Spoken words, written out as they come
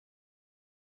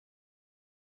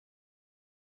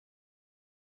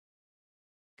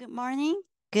Good morning,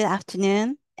 good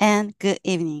afternoon, and good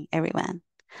evening, everyone.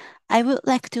 I would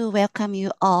like to welcome you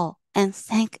all and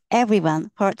thank everyone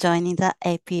for joining the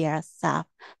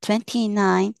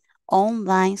APRSAF-29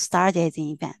 online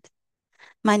Stargazing event.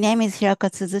 My name is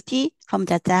Hiroko Suzuki from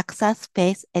the JAXA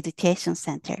Space Education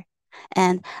Center,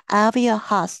 and I'll be your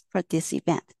host for this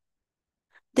event.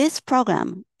 This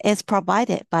program is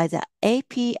provided by the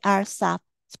APRSAF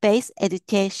Space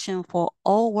Education for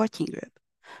All Working Group,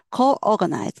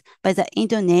 co-organized by the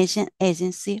Indonesian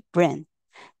agency BRIN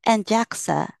and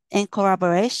JAXA in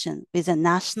collaboration with the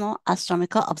National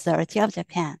Astronomical Observatory of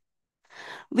Japan.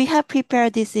 We have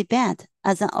prepared this event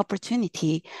as an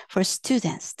opportunity for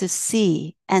students to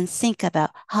see and think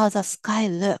about how the sky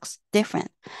looks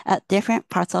different at different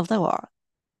parts of the world.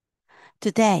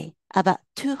 Today, about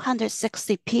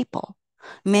 260 people,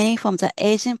 many from the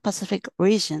Asian Pacific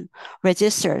region,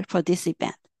 registered for this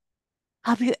event.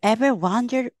 Have you ever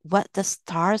wondered what the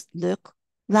stars look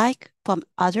like from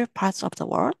other parts of the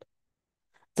world?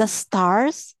 The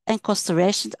stars and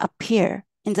constellations appear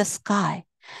in the sky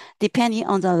depending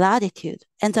on the latitude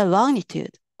and the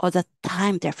longitude or the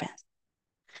time difference.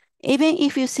 Even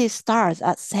if you see stars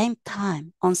at the same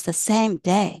time on the same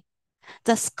day,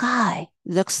 the sky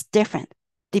looks different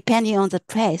depending on the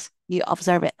place you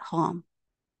observe at home.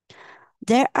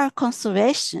 There are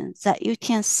constellations that you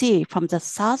can see from the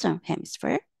southern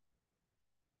hemisphere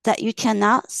that you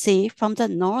cannot see from the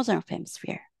northern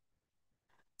hemisphere.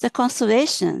 The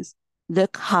constellations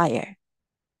look higher,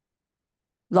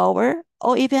 lower,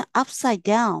 or even upside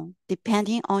down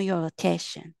depending on your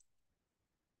location.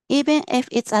 Even if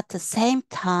it's at the same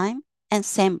time and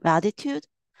same latitude,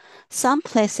 some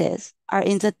places are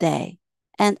in the day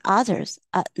and others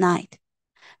at night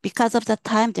because of the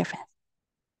time difference.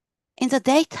 In the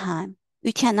daytime,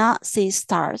 you cannot see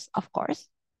stars, of course,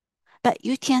 but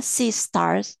you can see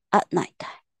stars at nighttime.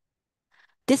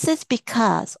 This is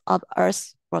because of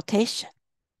Earth's rotation.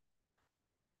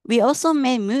 We also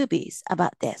made movies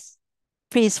about this.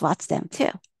 Please watch them too.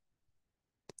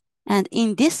 And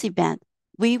in this event,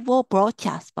 we will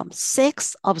broadcast from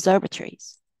 6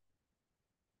 observatories: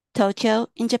 Tokyo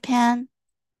in Japan,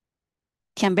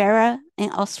 Canberra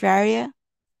in Australia,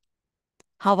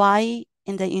 Hawaii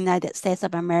in the United States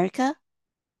of America,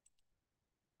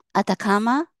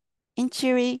 Atacama in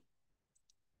Chile,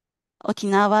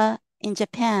 Okinawa in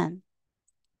Japan,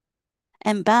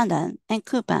 and Bandan and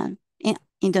Kupang in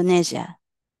Indonesia.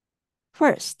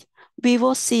 First, we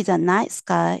will see the night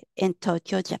sky in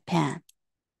Tokyo, Japan.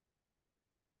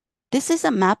 This is a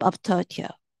map of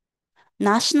Tokyo.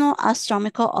 National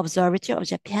Astronomical Observatory of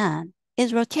Japan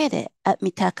is located at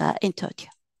Mitaka in Tokyo.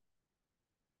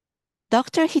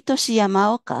 Dr. Hitoshi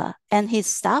Yamaoka and his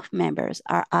staff members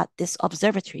are at this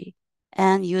observatory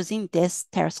and using this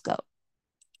telescope.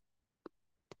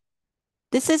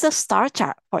 This is a star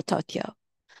chart for Tokyo.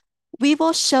 We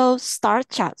will show star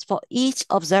charts for each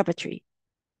observatory.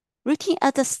 Looking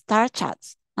at the star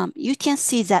charts, you can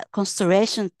see that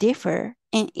constellations differ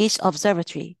in each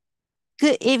observatory.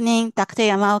 Good evening, Dr.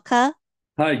 Yamaoka.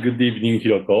 Hi, good evening,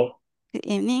 Hiroko. Good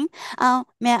evening.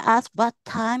 May I ask what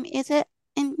time is it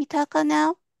in Mitaka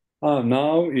now?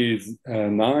 Now is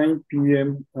 9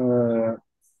 p.m.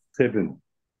 7.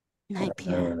 9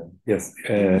 p.m. Yes,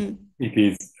 Mm-hmm. it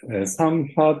is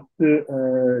somewhat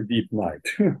deep night.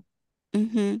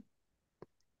 Mm-hmm.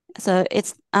 So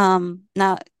it's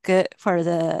not good for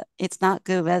it's not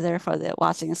good weather for the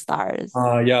watching stars.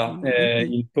 Yeah,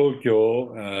 Mm-hmm. in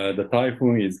Tokyo, the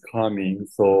typhoon is coming,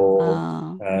 so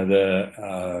Oh.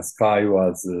 the sky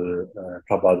was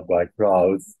covered by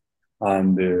clouds,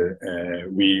 and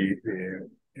we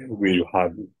will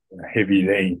have heavy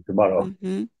rain tomorrow.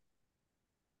 Mm-hmm.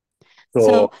 So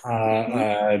So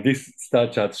mhm. this star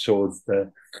chart shows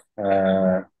the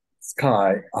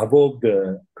sky above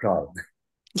the cloud.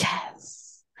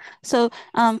 Yes. So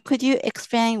could you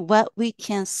explain what we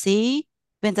can see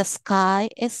when the sky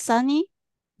is sunny?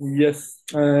 Yes,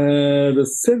 the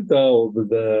center of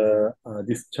the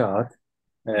this chart,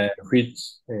 which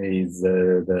is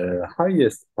the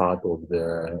highest part of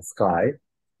the sky,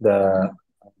 the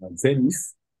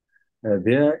zenith,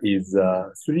 there is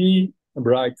three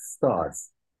bright stars.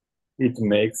 It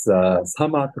makes a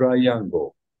summer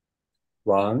triangle,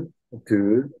 1,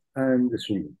 2, and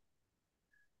 3.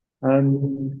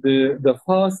 And the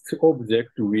first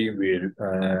object we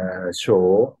will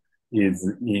show is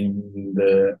in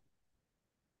the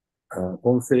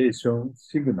constellation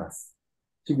Cygnus.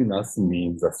 Cygnus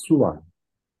means a swan.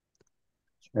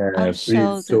 I'll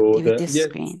Please show give you the, this yes,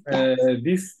 screen. Yes.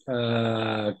 this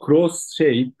cross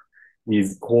shape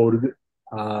is called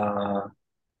uh,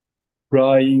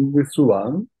 flying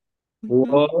swan.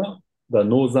 Mm-hmm. or the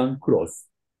Northern Cross.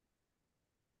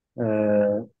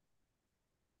 Uh,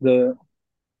 the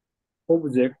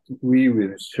object we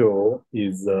will show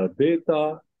is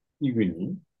Beta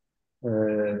Igni.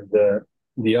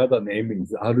 The other name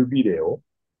is Albireo,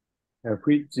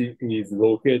 which is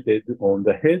located on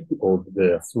the head of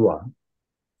the swan.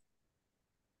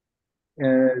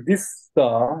 This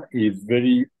star is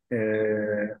very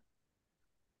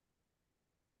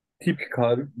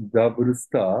typical double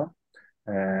star,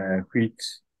 which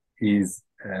is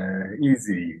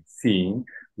easily seen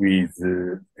with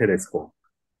telescope.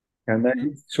 Can I Mm-hmm.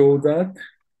 show that?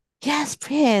 Yes,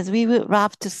 please. We would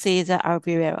love to see the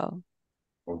Albireo.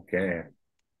 Okay.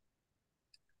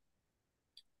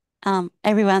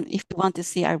 Everyone, if you want to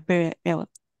see Albireo,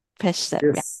 push the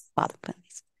red Yes. button,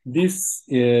 please. This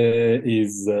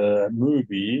is a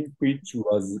movie which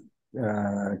was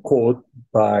caught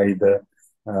by the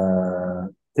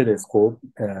telescope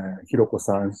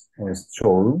Hiroko-san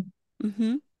shown.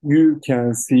 Mm-hmm. You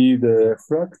can see the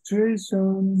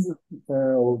fluctuations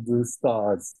of the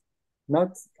stars,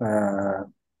 not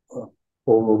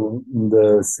on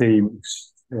the same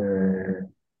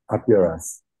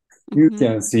appearance. You Mm-hmm.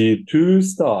 can see two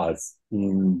stars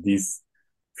in this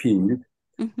field.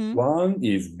 Mm-hmm. One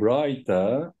is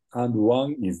brighter and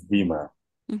one is dimmer.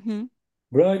 Mm-hmm.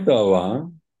 Brighter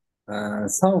one,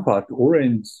 somewhat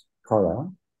orange color,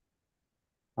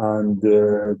 and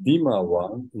dimmer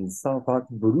one is somewhat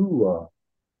bluer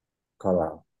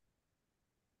color.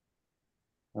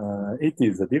 It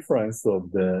is the difference of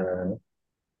the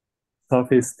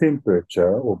surface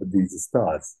temperature of these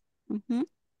stars. Mm-hmm.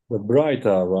 The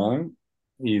brighter one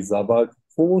is about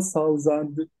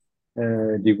 4,000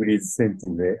 degrees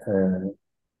centigrade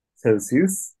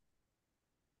Celsius,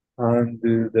 and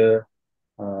the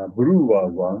bluer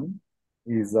one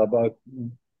is about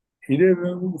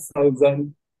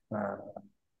 11,000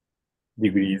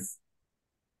 degrees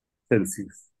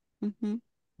Celsius. Mm-hmm.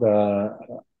 The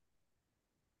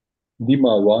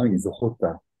dimmer one is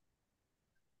hotter.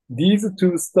 These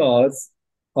two stars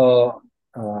are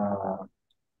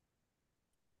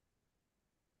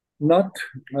not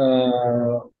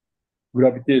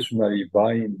gravitationally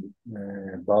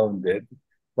bounded,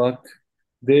 but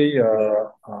they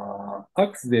are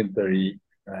accidentally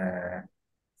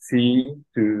seen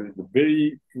to the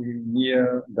very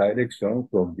near direction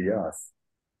from the Earth.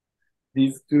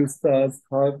 These two stars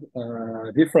have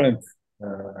different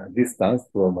distance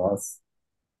from us.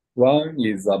 One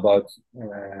is about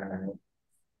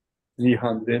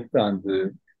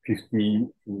 350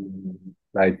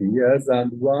 light years,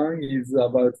 and one is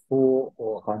about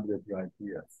 400 light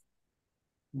years.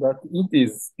 But it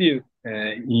is still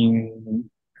in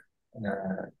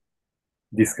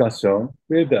discussion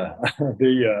whether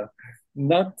they are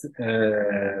not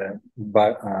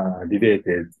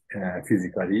related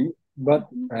physically, but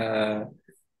Mm-hmm.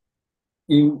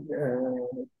 in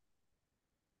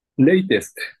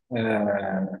latest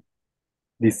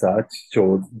research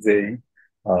shows they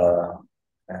are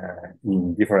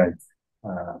in different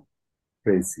uh,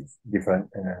 places, different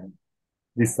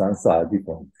distance are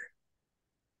different.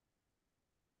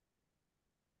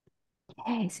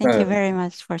 Hey, thank you Uh, very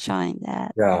much for showing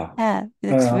that. yeah. Yeah, it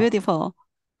looks Uh, beautiful.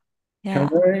 can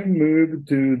Yeah. I move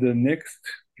to the next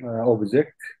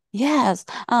object? Yes.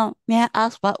 May I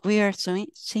ask what we are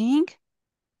seeing?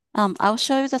 I'll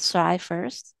show you the slide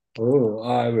first. Oh,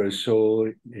 I will show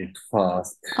it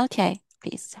first. Okay,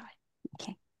 please. Sorry.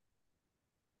 Okay.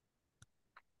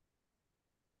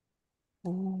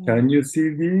 Can Ooh. you see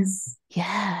this?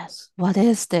 Yes. What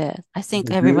is this? I think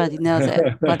Good. everybody knows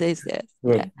it. What is this?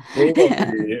 Well, Yeah.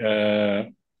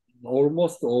 probably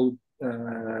almost all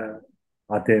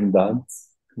attendants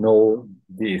know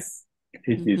this.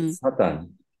 It Hmm. is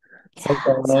Saturn. Yeah,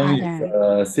 Saturn is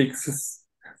Saturn. sixth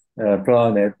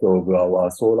planet of our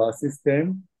solar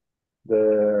system.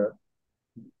 The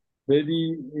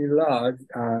very large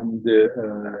and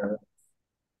the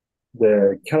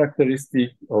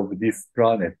characteristic of this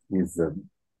planet is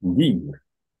ring.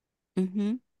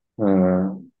 Hmm. Uh,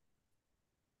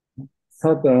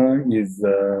 Saturn is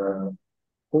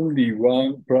only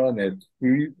one planet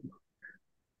which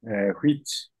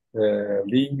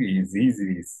ring is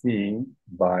easily seen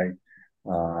by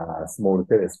small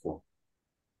telescope.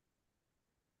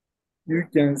 You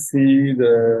can see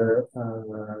the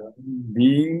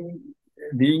ring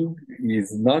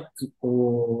is not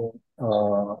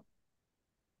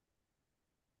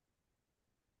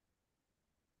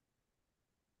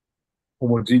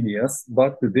homogeneous,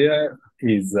 but there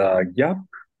is a gap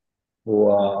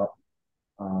or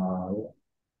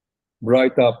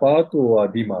brighter part or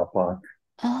dimmer part.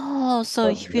 Oh, Oh, so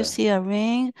But, if you see a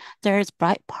ring, there is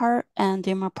bright part and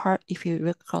dimmer part if you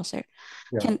look closer.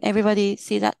 yeah. Can everybody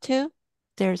see that too?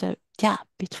 There's a gap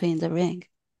between the ring.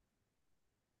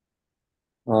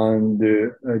 And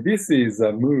this is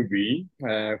a movie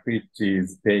which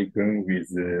is taken with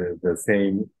the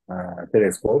same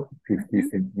telescope, 50 Mhm,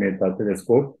 centimeter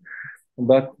telescope.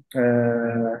 But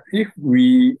if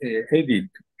we edit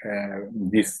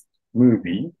this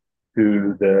movie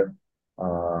to the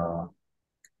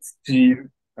still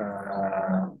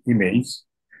image,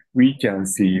 we can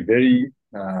see very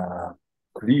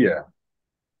clear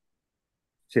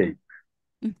shape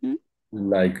mhm.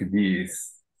 like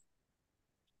this.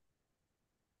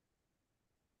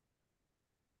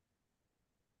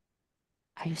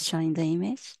 Are you showing the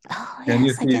image? Oh, Can you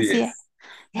yes, I see can see it. this?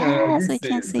 Yes, we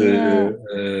This can is see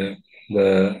it.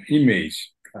 the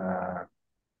image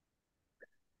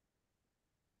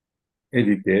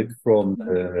edited from Mhm,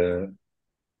 the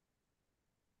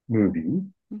movie.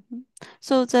 mhm.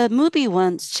 So the movie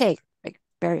ones shake like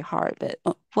very hard, but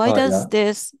why does Yeah.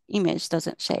 this image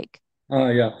doesn't shake?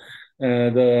 Yeah.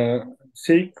 The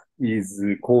shake is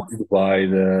caused by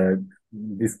the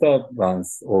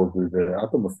disturbance of the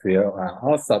atmosphere,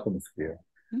 Earth's atmosphere.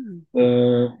 Mm,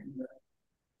 Uh,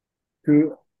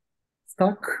 to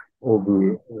stack of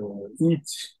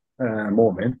each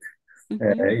moment,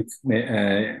 mhm, it's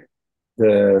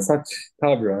the such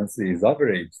turbulence is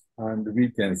averaged, and we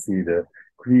can see the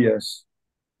clear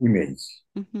image.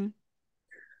 mhm.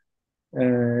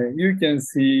 You can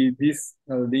see this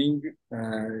ring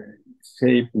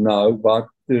shape now, but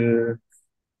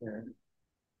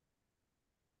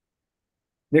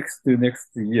next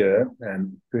year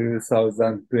and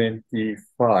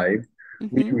 2025,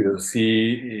 we Mhm. will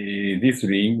see this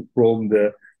ring from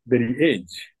the very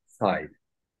edge side.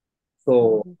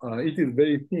 So Mhm. it is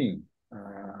very thin.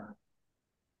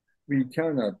 We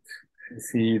cannot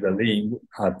see the ring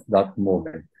at that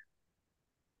moment.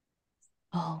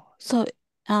 Oh, so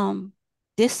um,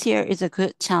 this year is a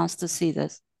good chance to see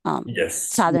this Yes,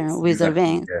 Saturn yes, with a exactly,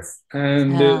 ring. yes.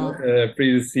 And So,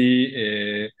 please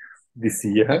see this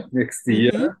year, next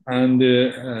year, mm-hmm, and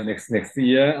next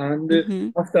year, and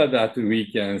mm-hmm, after that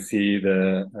we can see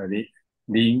the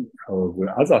ring of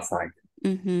the other side.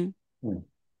 mm-hmm. Mm.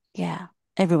 Yeah,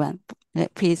 everyone,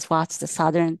 please watch the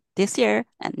Saturn this year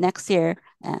and next year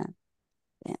and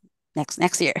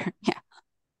next year. Yeah.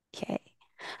 Okay.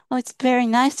 Oh, it's very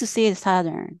nice to see the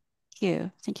Saturn. Thank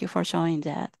you. Thank you for showing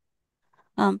that.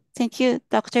 Thank you,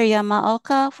 Dr.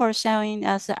 Yamaoka, for showing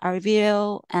us our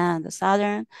video and the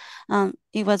Saturn.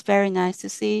 It was very nice to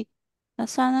see the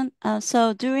Saturn.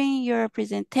 So during your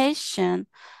presentation,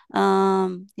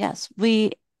 yes,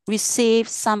 we received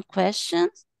some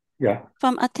questions Yeah.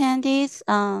 from attendees.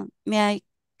 May I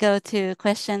go to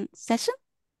question session?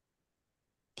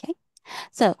 Okay.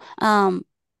 So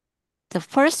the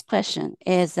first question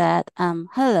is that,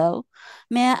 hello,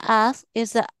 may I ask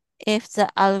if the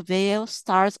alveoli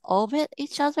stars orbit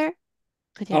each other?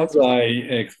 Could you As answer that? I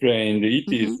explained, it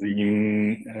Mm-hmm, is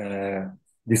in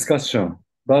discussion,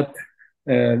 but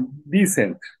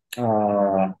recent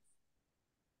uh,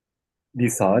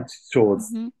 research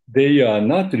shows mm-hmm, they are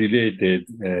not related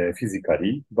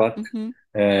physically, but mm-hmm,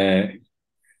 uh,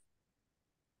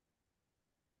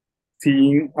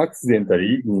 seen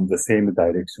accidentally in the same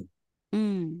direction.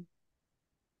 mm.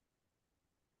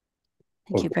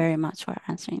 Thank you Okay. very much for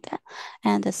answering that.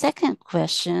 And the second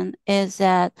question is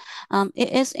that it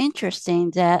is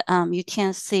interesting that you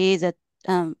can see the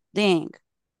thing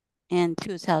in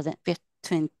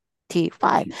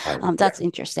 2025. Yeah. That's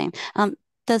interesting.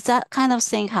 Does that kind of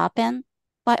thing happen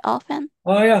quite often?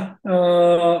 Yeah.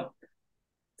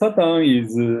 Saturn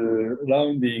is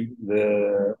rounding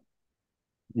the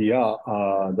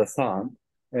sun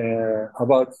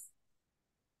about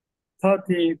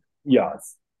 30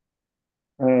 years.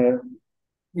 Uh,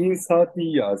 in 30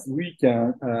 years, we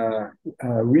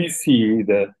see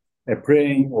the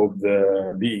plane of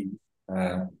the ring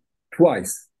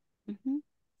twice. Mm-hmm.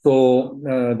 So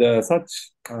the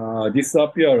such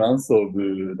disappearance of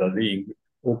the ring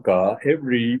occur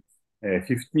every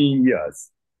 15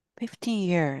 years. 15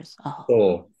 years. Oh.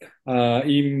 So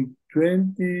in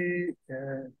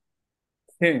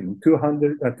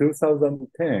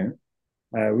 2010,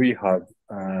 we had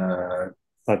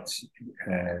such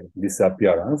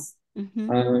disappearance.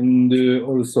 Mm-hmm. And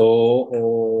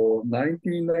also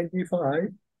 1995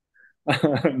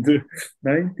 and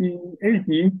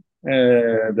 1980,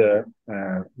 the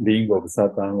ring of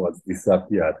Saturn was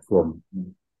disappeared from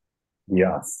the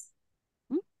Earth.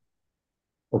 Mm,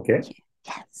 Okay. thank you.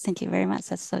 Yes, thank you very much.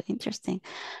 That's so interesting.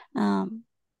 Um,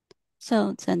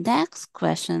 So the next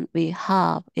question we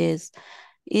have is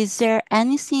there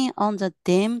anything on the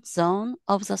dim zone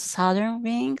of the southern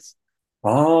rings?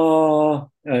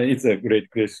 It's a great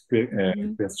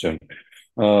Mm-hmm. question.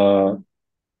 Uh,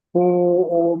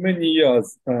 for many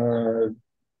years,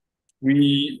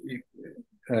 we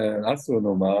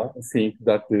astronomers think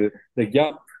that the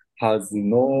gap has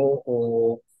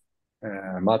no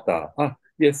matter.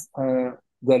 Yes, the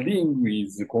ring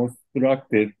is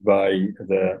constructed by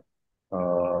the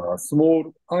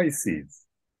small ices.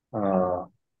 Uh,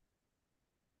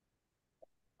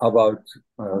 about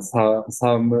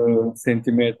some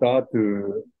centimeter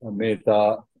to a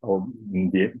meter of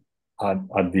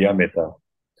diameter.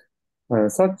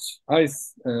 Such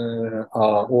ice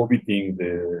are orbiting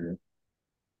the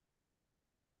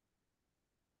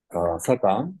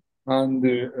Saturn, and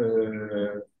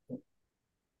it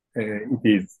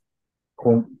is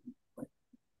con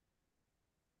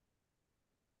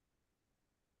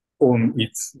on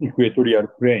its equatorial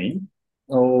plane,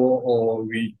 or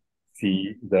we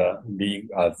see the ring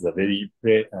as a very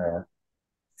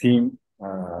thin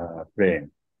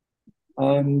plane.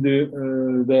 And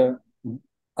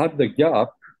at the gap,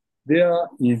 there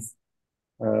is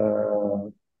a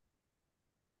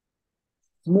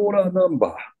smaller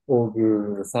number of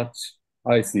such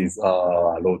ices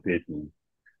are rotating.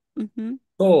 Mm-hmm.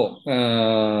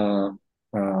 So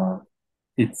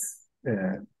it's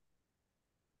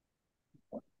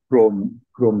from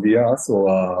the Earth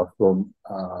or from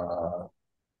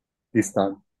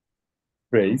distant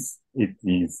place. It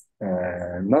is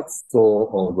not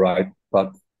so bright,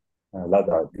 but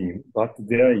rather dim. But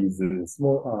there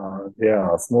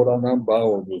are smaller number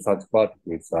of such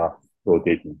particles are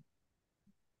rotating.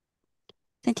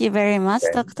 Thank you very much,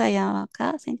 And Dr.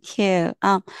 Yamaka. Thank you.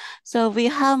 So we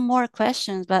have more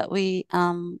questions, but we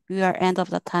are end of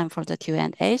the time for the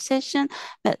Q&A session.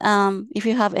 But if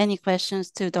you have any questions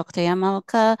to Dr.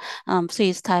 Yamaka,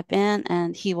 please type in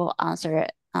and he will answer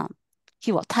it.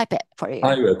 He will type it for you.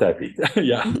 I will type it.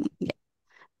 Yeah. Yeah.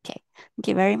 Okay. Thank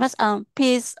you very much.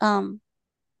 Please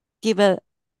give a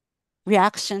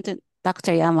reaction to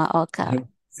Dr. Yamaoka.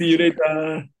 See you Thank you.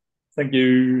 later. Thank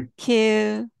you. Thank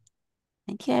you.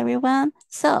 Thank you, everyone.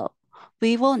 So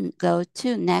we will go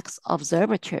to next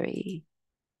observatory.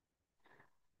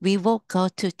 We will go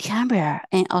to Canberra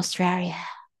in Australia.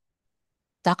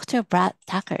 Dr. Brad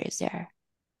Tucker is there.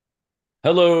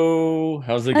 Hello,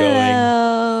 how's it going?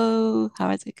 Hello. How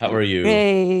is it How going? are you?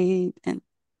 Great. And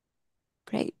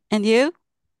great. And you?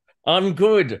 I'm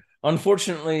good.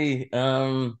 Unfortunately,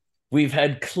 we've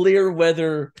had clear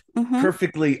weather Mm-hmm.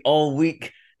 perfectly all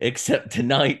week except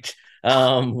tonight,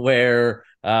 where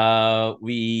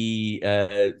we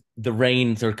the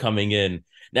rains are coming in.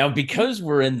 Now, because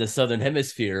we're in the southern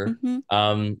hemisphere,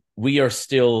 Mm-hmm. we are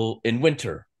still in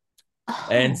winter.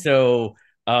 And Oh. so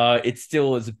it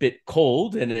still is a bit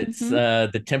cold, and it's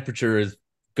Mm-hmm. the temperature is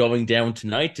going down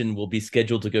tonight, and we'll be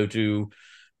scheduled to go to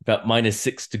about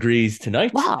 -6 degrees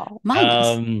tonight. Wow. Minus.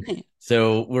 Um,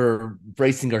 so we're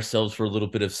bracing ourselves for a little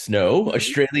bit of snow. Mm-hmm.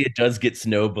 Australia does get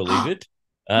snow, believe it.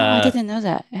 Oh, I Uh, didn't know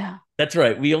that. Yeah. that's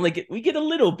right. We get a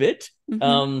little bit.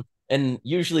 Mm-hmm. And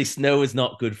usually snow is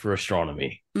not good for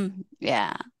astronomy. Mm-hmm.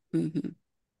 Yeah. Mm-hmm.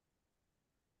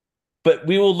 But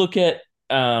we will look at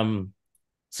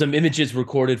some images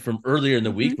recorded from earlier in the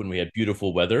Mm-hmm. week when we had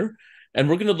beautiful weather. And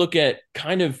we're going to look at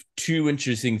kind of two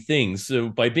interesting things. So,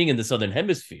 by being in the Southern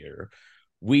Hemisphere,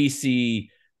 we see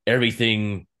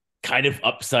everything kind of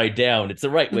upside down. It's the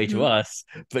right way Mm-hmm. to us,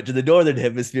 but to the Northern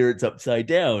Hemisphere, it's upside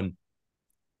down.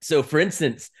 So, for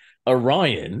instance,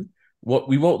 Orion, what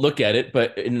we won't look at it,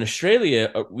 but in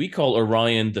Australia, we call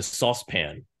Orion the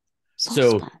saucepan.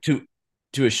 So Saucepan.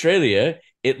 to Australia,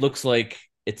 it looks like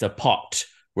it's a pot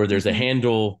where there's a Mm-hmm.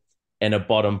 handle and a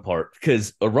bottom part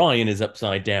because Orion is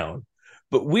upside down.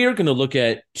 But we are going to look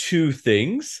at two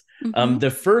things. Mm-hmm. The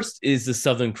first is the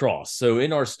Southern Cross. So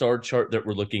in our star chart that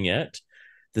we're looking at,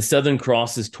 the Southern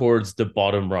Cross is towards the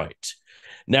bottom right.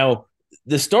 Now,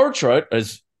 the star chart,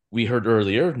 as we heard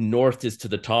earlier, north is to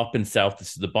the top and south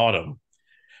is to the bottom.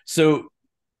 So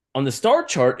on the star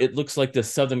chart, it looks like the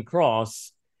Southern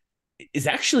Cross is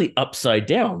actually upside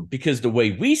down because the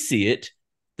way we see it,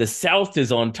 the south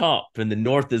is on top and the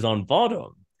north is on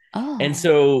bottom. And Oh.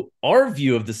 so our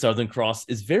view of the Southern Cross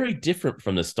is very different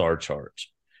from the star chart.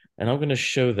 And I'm going to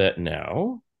show that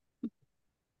now.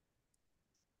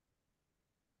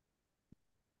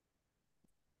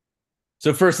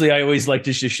 So, firstly, I always like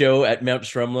to show at Mount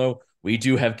Stromlo, we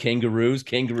do have kangaroos.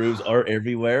 Kangaroos are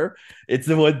everywhere. It's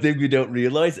the one thing we don't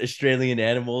realize. Australian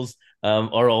animals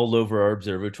are all over our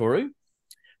observatory.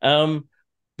 Um,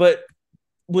 but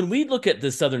when we look at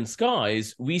the southern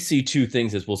skies, we see two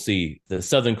things, as we'll see: the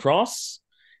Southern Cross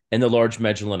and the Large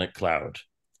Magellanic Cloud.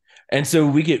 And so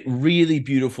we get really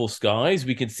beautiful skies.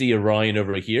 We can see Orion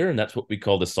over here, and that's what we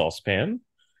call the saucepan.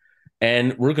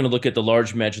 And we're going to look at the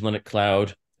Large Magellanic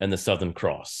Cloud and the Southern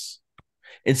Cross.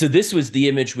 And so this was the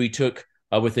image we took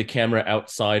with the camera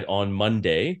outside on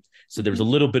Monday. So there was a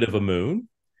little bit of a moon.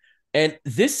 And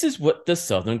this is what the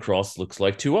Southern Cross looks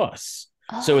like to us.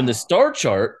 Oh. So in the star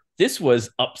chart, this was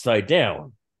upside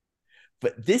down.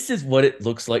 But this is what it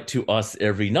looks like to us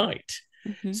every night.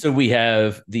 Mm-hmm. So we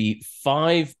have the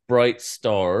 5 bright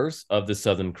stars of the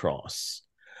Southern Cross.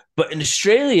 But in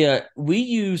Australia, we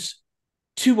use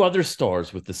 2 other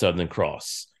stars with the Southern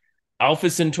Cross: Alpha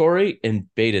Centauri and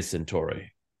Beta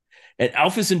Centauri. And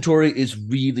Alpha Centauri is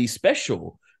really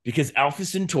special because Alpha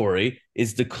Centauri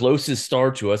is the closest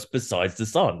star to us besides the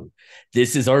sun.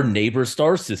 This is our neighbor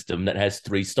star system that has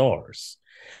 3 stars.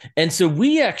 And so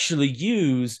we actually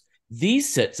use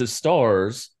these sets of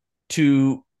stars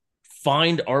to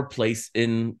find our place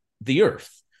in the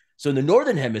Earth. So in the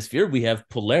Northern Hemisphere, we have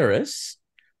Polaris,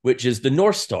 which is the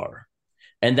North Star.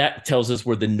 And that tells us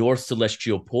where the North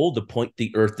Celestial Pole, the point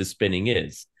the Earth is spinning,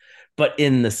 is. But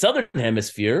in the Southern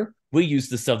Hemisphere, we use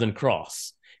the Southern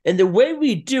Cross. And the way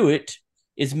we do it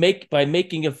is by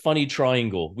making a funny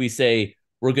triangle. We say,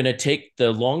 we're going to take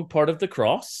the long part of the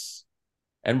cross,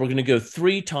 and we're going to go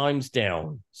 3 times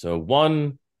down. So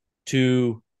 1,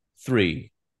 2,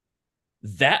 3.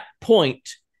 That point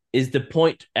is the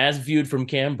point, as viewed from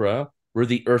Canberra, where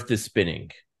the Earth is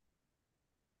spinning.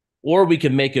 Or we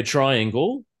can make a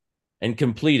triangle and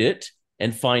complete it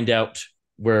and find out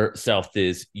where south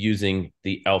is using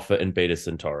the Alpha and Beta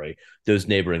Centauri, those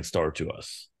neighboring stars to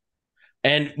us.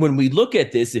 And when we look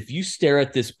at this, if you stare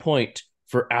at this point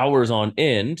for hours on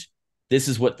end, this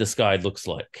is what the sky looks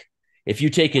like. If you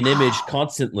take an image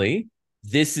constantly,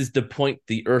 this is the point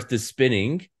the Earth is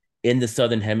spinning in the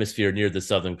Southern Hemisphere near the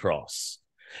Southern Cross.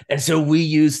 And so we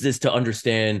use this to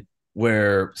understand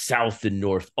where south and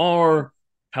north are,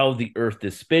 how the Earth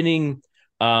is spinning,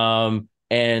 and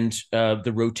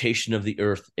the rotation of the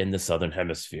Earth in the Southern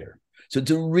Hemisphere. So it's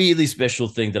a really special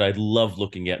thing that I love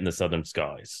looking at in the southern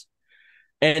skies.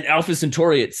 And Alpha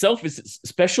Centauri itself is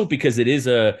special because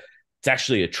it's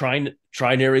actually a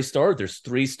trinary star. There's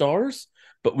 3 stars,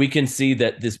 but we can see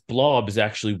that this blob is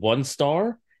actually 1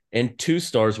 star and 2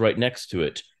 stars right next to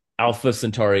it: Alpha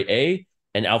Centauri A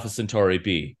and Alpha Centauri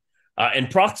B.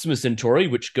 And Proxima Centauri,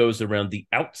 which goes around the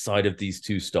outside of these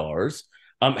 2 stars,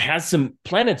 has some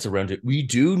planets around it. We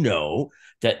do know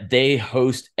that they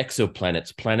host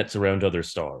exoplanets, planets around other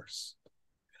stars.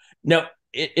 Now,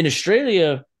 in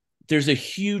Australia, there's a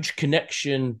huge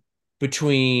connection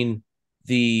between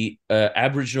the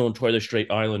Aboriginal and Torres Strait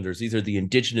Islanders. These are the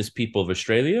indigenous people of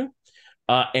Australia,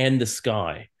 and the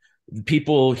sky.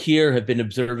 People here have been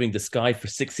observing the sky for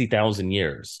 60,000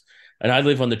 years. And I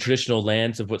live on the traditional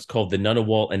lands of what's called the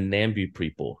Ngunnawal and Ngambri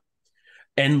people.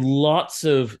 And lots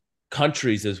of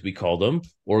countries, as we call them,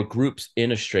 or groups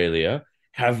in Australia,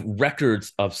 have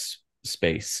records of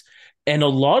space. And a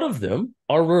lot of them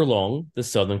are along the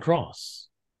Southern Cross.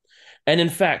 And in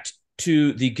fact,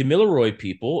 to the Gamilaroi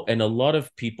people and a lot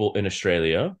of people in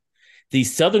Australia, the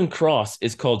Southern Cross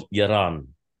is called Yaran.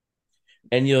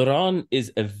 And Yaran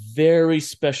is a very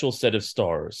special set of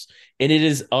stars, and it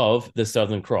is of the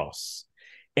Southern Cross.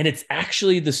 And it's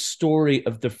actually the story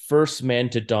of the first man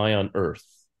to die on Earth.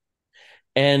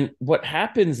 And what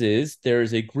happens is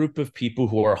there's a group of people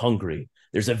who are hungry.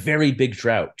 There's a very big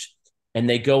drought, and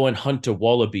they go and hunt a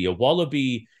wallaby. A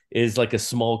wallaby is like a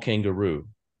small kangaroo.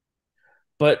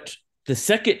 But the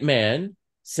second man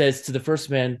says to the first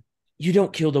man, "You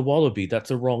don't kill the wallaby.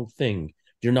 That's a wrong thing.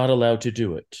 You're not allowed to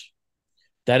do it.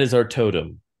 That is our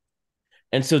totem."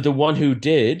 And so the one who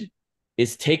did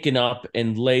is taken up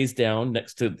and lays down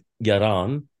next to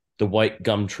Yaran, the white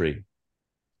gum tree.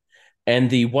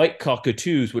 And the white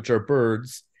cockatoos, which are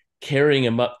birds, carrying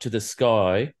him up to the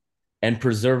sky and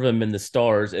preserve him in the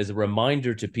stars as a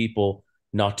reminder to people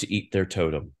not to eat their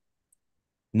totem,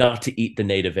 not to eat the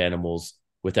native animals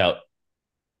without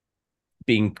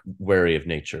being wary of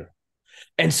nature.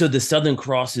 And so the Southern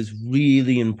Cross is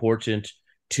really important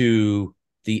to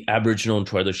the Aboriginal and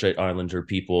Torres Strait Islander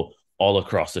people all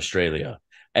across Australia.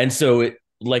 And so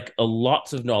like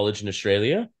lots of knowledge in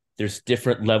Australia, there's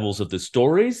different levels of the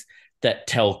stories that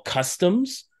tell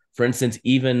customs. For instance,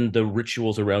 even the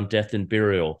rituals around death and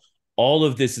burial, all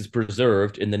of this is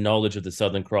preserved in the knowledge of the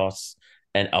Southern Cross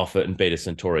and Alpha and Beta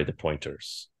Centauri, the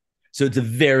pointers. So it's a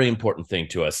very important thing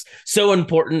to us. So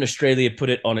important, Australia put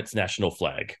it on its national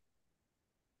flag.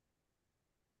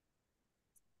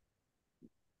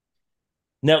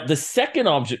 Now, the second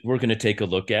object we're going to take a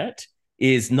look at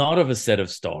is not of a set of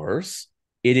stars.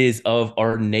 It is of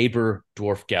our neighbor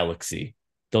dwarf galaxy,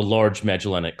 the Large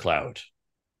Magellanic Cloud.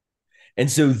 And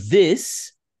so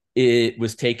this, it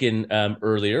was taken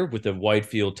earlier with a wide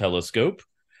field telescope.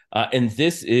 And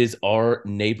this is our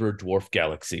neighbor dwarf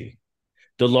galaxy.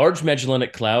 The Large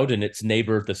Magellanic Cloud and its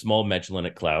neighbor, the Small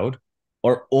Magellanic Cloud,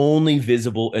 are only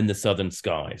visible in the southern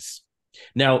skies.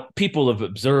 Now, people have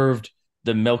observed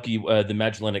the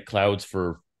Magellanic Clouds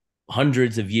for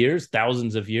hundreds of years,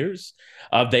 thousands of years.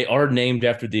 They are named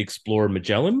after the explorer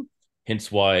Magellan,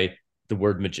 hence why the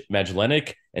word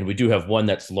Magellanic. And we do have one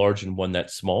that's large and one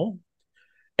that's small.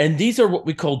 And these are what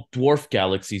we call dwarf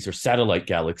galaxies or satellite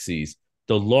galaxies.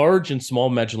 The Large and Small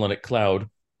Magellanic Cloud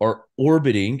are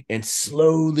orbiting and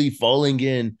slowly falling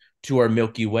in to our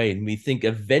Milky Way. And we think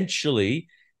eventually,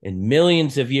 in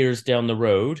millions of years down the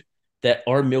road, that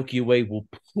our Milky Way will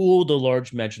pull the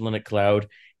Large Magellanic Cloud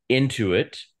into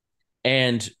it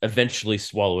and eventually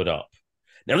swallow it up.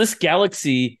 Now, this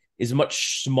galaxy is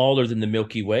much smaller than the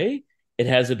Milky Way. It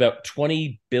has about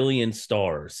 20 billion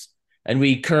stars. And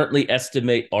we currently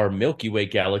estimate our Milky Way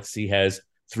galaxy has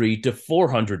 300 to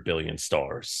 400 billion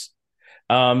stars.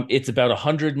 It's about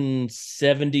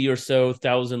 170 or so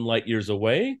thousand light years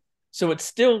away. So it's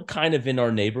still kind of in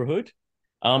our neighborhood.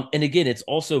 And again, it's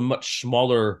also much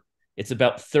smaller. It's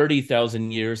about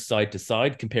 30,000 years side to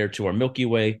side compared to our Milky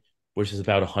Way, which is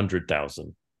about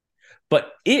 100,000.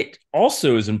 But it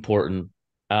also is important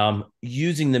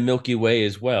using the Milky Way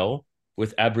as well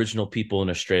with Aboriginal people in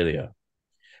Australia.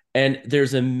 And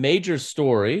there's a major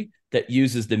story that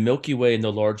uses the Milky Way and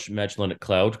the Large Magellanic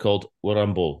Cloud called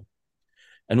Warrambul.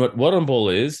 And what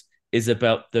Warrambul is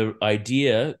about the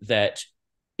idea that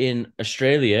in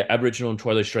Australia, Aboriginal and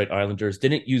Torres Strait Islanders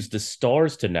didn't use the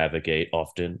stars to navigate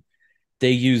often.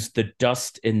 They used the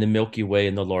dust in the Milky Way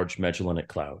and the Large Magellanic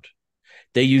Cloud.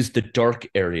 They used the dark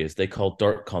areas they called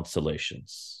dark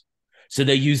constellations. So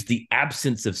they used the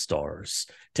absence of stars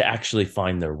to actually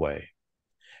find their way.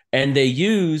 And they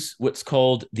use what's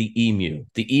called the emu.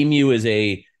 The emu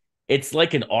it's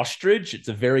like an ostrich. It's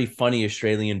a very funny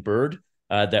Australian bird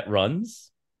that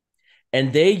runs.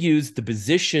 And they use the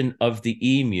position of the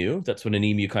emu, that's what an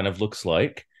emu kind of looks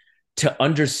like, to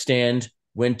understand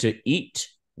when to eat,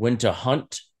 when to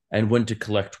hunt, and when to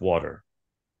collect water.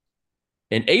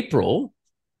 In April,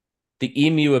 the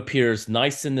emu appears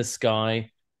nice in the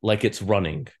sky like it's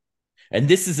running. And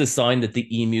this is a sign that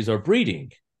the emus are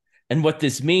breeding. And what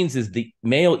this means is the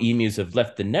male emus have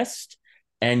left the nest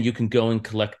and you can go and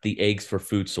collect the eggs for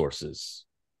food sources.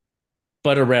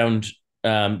 But around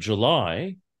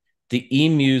July, the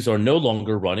emus are no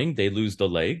longer running. They lose the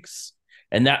legs.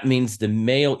 And that means the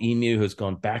male emu has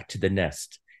gone back to the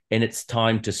nest and it's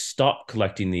time to stop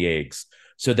collecting the eggs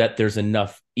so that there's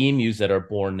enough emus that are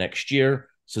born next year.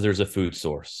 So there's a food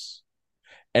source.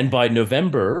 And by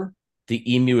November,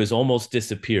 the emu has almost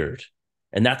disappeared.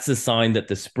 And that's a sign that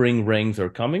the spring rains are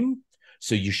coming.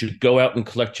 So you should go out and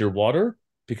collect your water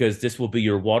because this will be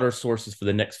your water sources for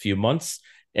the next few months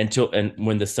and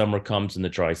when the summer comes and the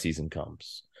dry season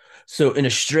comes. So in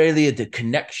Australia, the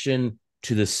connection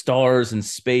to the stars and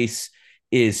space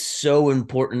is so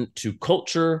important to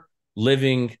culture,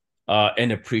 living,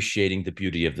 and appreciating the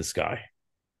beauty of the sky.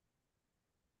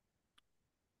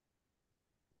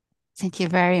 Thank you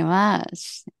very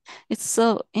much. It's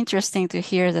so interesting to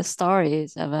hear the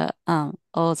stories about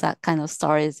all that kind of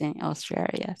stories in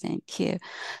Australia. Thank you.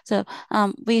 So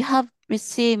we have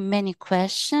received many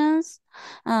questions.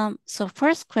 So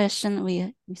first question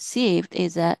we received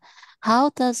is that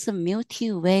how does the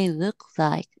Milky Way look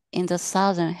like in the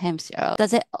southern hemisphere?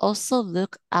 Does it also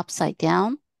look upside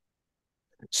down?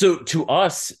 So to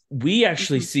us, we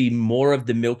actually see more of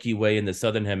the Milky Way in the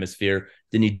southern hemisphere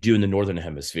than you do in the northern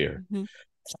hemisphere.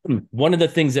 One of the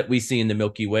things that we see in the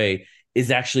Milky Way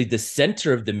is actually the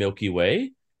center of the Milky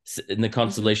Way in the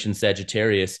constellation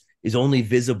Sagittarius is only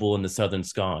visible in the southern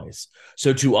skies.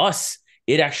 So to us,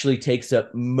 it actually takes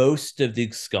up most of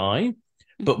the sky,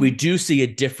 but we do see a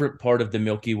different part of the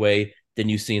Milky Way than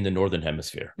you see in the northern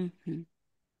hemisphere.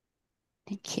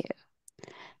 Thank you.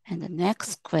 And the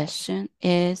next question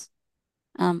is,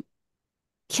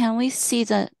 can we see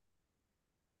the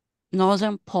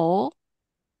northern pole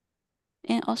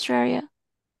in Australia?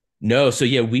 No, so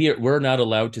yeah, we're not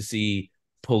allowed to see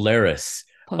Polaris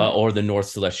or the North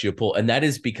Celestial Pole, and that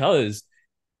is because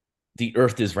the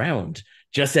Earth is round.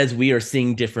 Just as we are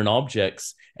seeing different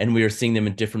objects and we are seeing them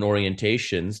in different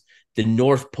orientations, the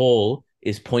North Pole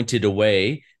is pointed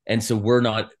away, and so we're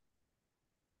not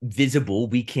visible.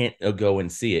 We can't go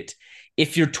and see it.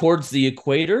 If you're towards the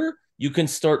equator, you can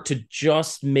start to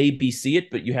just maybe see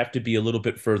it, but you have to be a little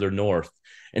bit further north.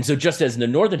 And so just as in the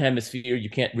northern hemisphere, you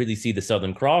can't really see the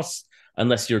Southern Cross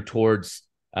unless you're towards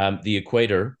the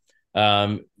equator.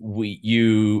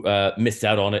 You miss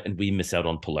out on it, and we miss out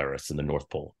on Polaris in the North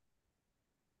Pole.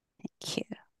 Thank you.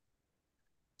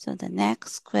 So the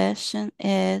next question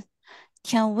is,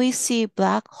 can we see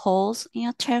black holes in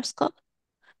a telescope?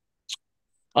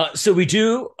 So we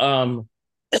do.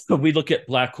 We look at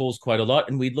black holes quite a lot,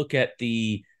 and we look at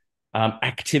the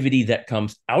activity that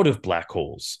comes out of black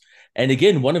holes. And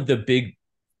again, one of the big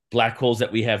black holes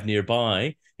that we have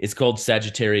nearby is called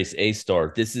Sagittarius A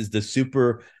star. This is the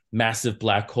super massive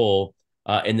black hole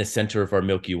in the center of our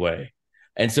Milky Way.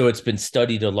 And so it's been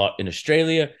studied a lot in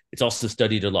Australia. It's also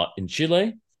studied a lot in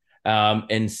Chile,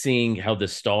 and seeing how the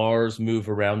stars move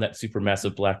around that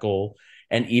supermassive black hole,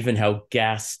 and even how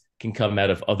gas can come out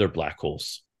of other black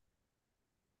holes.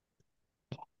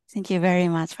 Thank you very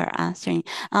much for answering.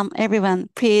 Everyone,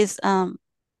 please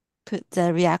put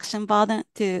the reaction button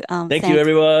to Thank you,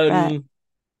 everyone.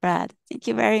 Brad. Thank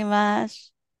you very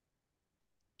much.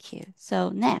 Thank you. So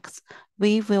next,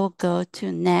 we will go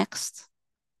to next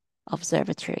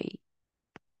observatory.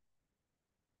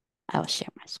 I'll share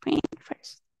my screen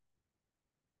first.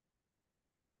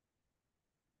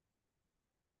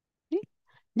 Okay.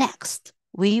 Next,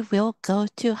 we will go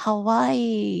to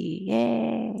Hawaii.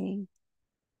 Yay!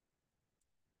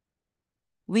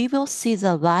 We will see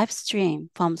the live stream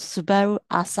from Subaru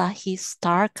Asahi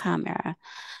Star Camera.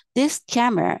 This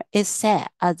camera is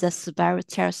set at the Subaru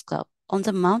Telescope on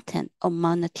the mountain of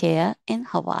Mauna Kea in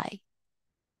Hawaii.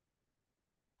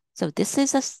 So this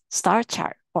is a star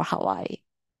chart for Hawaii.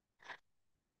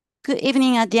 Good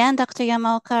evening again, Dr.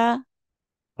 Yamaoka.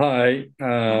 Hi,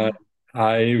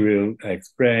 I will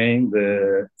explain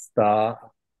the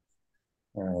star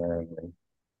in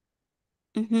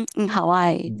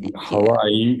Hawaii.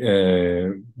 Hawaii.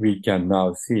 We can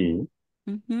now see.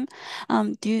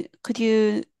 Could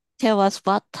you tell us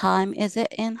what time is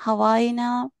it in Hawaii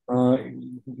now? Now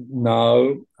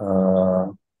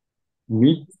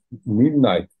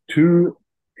midnight,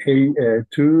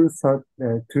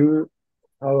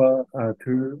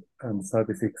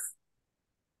 2:36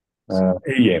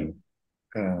 a.m.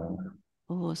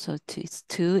 So it's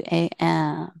 2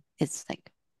 a.m. It's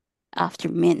like after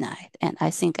midnight, and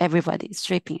I think everybody is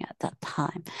sleeping at that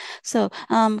time. So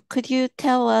could you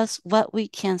tell us what we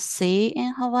can see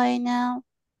in Hawaii now?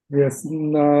 Yes,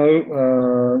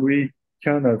 now we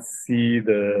cannot see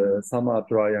the summer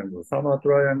triangle. Summer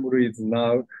triangle is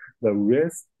now the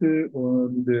west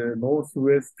on the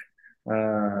northwest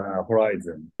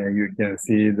horizon. And you can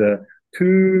see the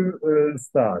two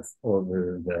stars of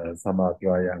the summer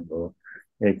triangle.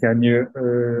 Can you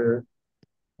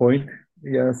point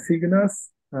your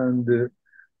signals and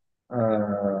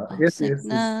yes,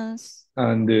 Cygnus.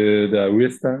 and the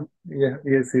western,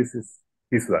 yes,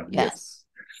 this one, Yes.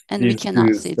 And we These cannot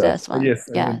two see stars. this one. Yes,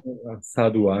 Yeah.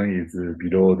 third one is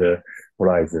below the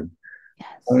horizon.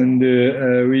 Yes. And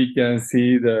we can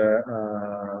see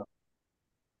the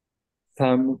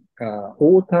some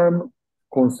autumn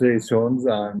constellations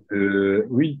and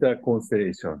winter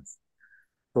constellations.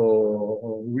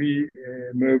 So we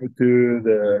move to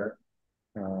the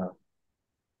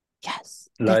yes,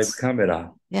 live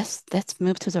camera. Yes, let's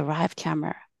move to the live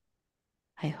camera.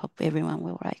 I hope everyone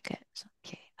will like it.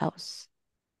 Okay, I'll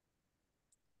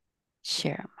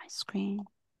share my screen.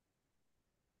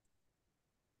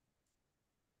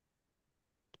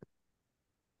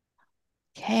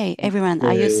 Okay, everyone,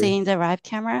 are you seeing the live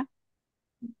camera?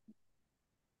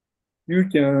 You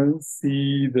can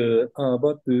see the,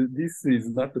 but this is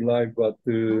not live, but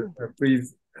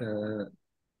please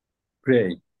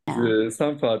play.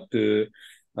 Some of the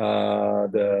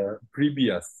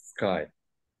previous sky.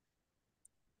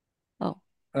 Oh,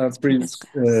 please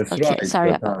okay,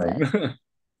 sorry about time. that.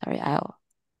 Sorry,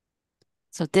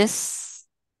 so this,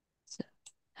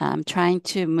 I'm trying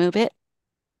to move it.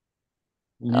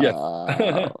 Yes,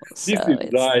 this is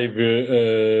live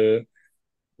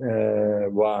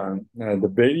one.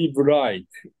 The very bright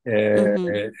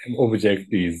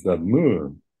object is the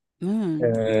moon.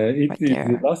 It is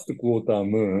the last quarter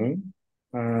moon,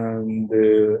 and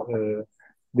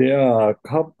there are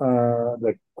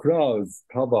the clouds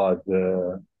covered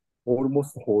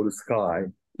almost whole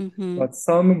sky. But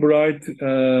some bright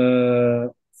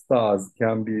stars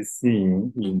can be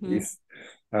seen in this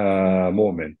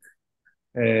moment.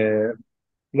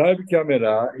 Live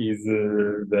camera is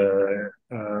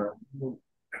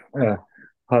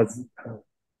has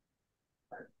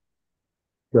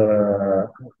the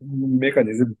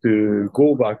mechanism to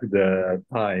go back the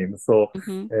time. So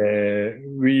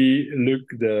we look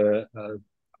the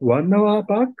 1 hour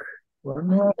back,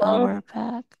 1 hour back. 1 hour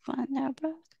back, 1 hour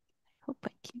back. Hope I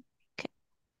can make it.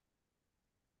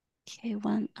 Okay,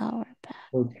 1 hour back.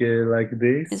 Okay, like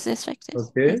this. Is this like this?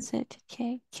 Okay. Is it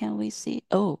okay? Can we see?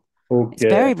 Oh, Okay. it's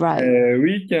very bright.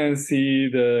 We can see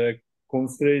the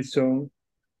constellation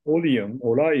Orion,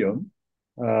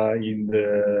 in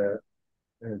the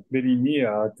very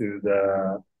near to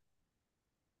the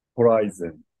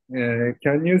horizon.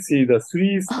 Can you see the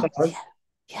three Oh, stars? yeah.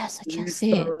 Yes, I can Three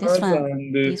see it. This stars one.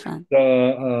 and This one.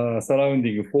 the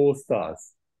surrounding four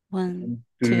stars. 1,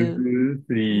 2, 2.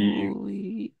 3, Oh,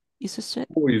 is this it?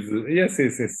 4 is, yes,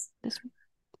 yes, yes. This one.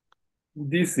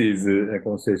 This is a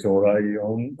constellation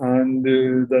Orion, and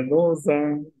the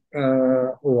northern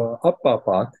or upper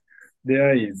part,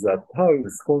 there is a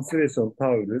Taurus, constellation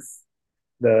Taurus,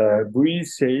 the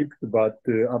V-shaped but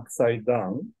upside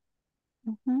down.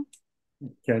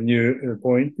 Can you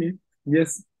point it?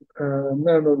 Yes.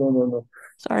 No.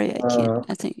 Sorry, I can't.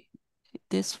 I think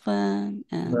this one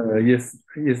and Yes.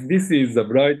 This is the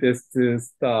brightest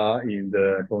star in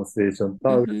the constellation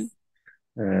Taurus.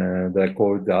 They're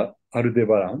called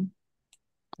Aldebaran.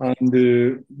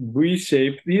 And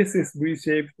V-shaped, yes, it's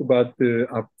V-shaped, but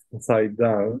upside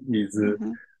down is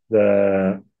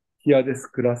the Hyades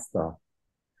cluster.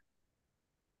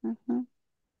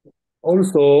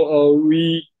 Also,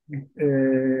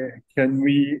 can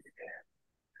we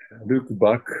look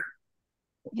back?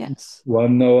 Yes.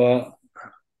 1 hour.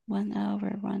 1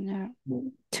 hour, 1 hour.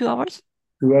 2 hours?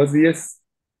 2 hours, yes.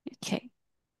 Okay.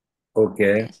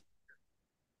 Okay. Yes.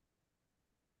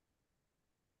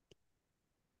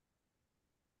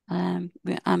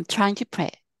 I'm trying to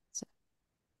pray. So.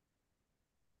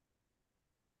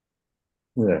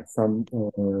 Yeah,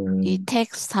 It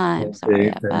takes time. Sorry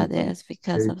about this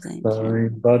because of the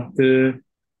internet. But 2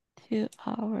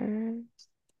 hours.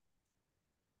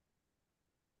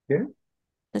 yeah.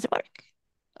 Does it work?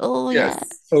 Oh, Yes.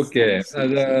 yes. Okay. See.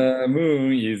 The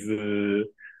moon is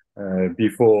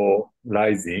before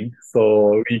rising,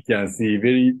 so we can see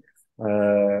very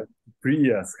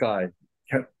clear sky.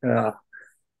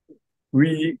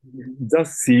 We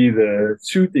just see the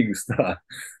shooting star,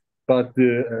 but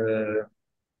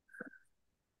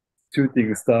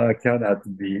shooting star cannot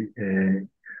be.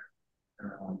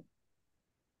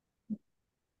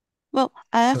 Well,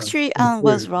 I actually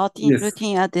was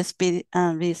looking at this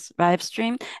live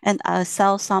stream, and I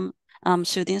saw some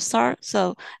shooting star.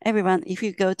 So everyone, if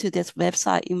you go to this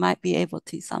website, you might be able to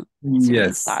see some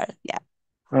shooting star. Yeah.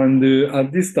 And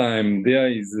at this time, there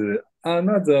is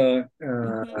another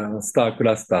star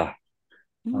cluster.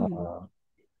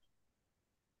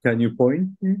 Can you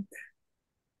point it?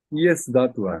 Yes,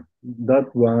 that one.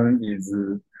 That one is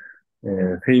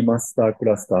famous star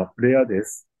cluster,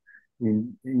 Pleiades.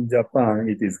 In Japan,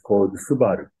 it is called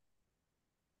Subaru.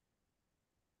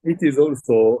 It is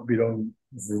also belongs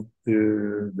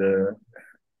to the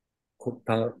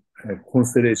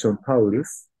constellation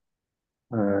Taurus.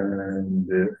 And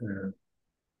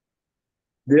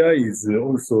there is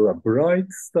also a bright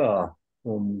star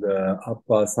on the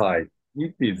upper side.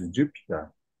 It is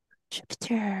Jupiter.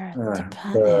 Jupiter, the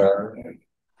planet. The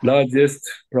largest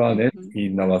planet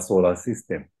in our solar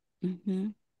system.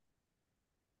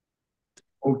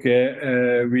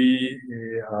 Okay, we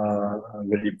are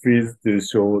very pleased to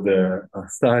show the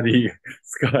starry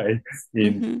sky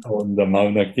on the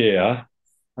Mauna Kea,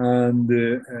 and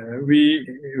we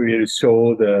will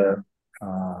show the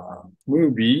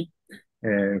movie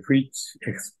which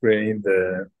explain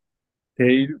the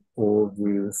tale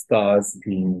of stars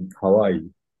in Hawaii.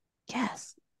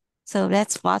 Yes. So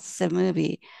let's watch the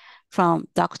movie from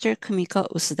Dr. Kumiko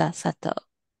Usuda Sato.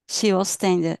 She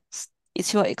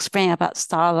will explain about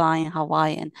starline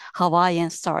Hawaii and Hawaiian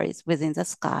stars within the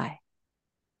sky.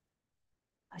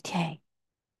 Okay.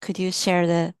 Could you share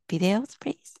the videos,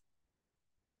 please?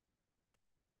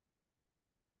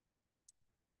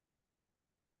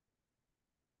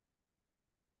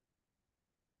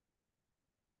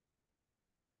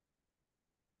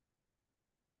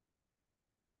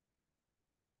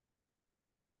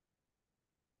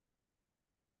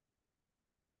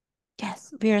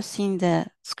 Yes, we are seeing the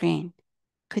screen.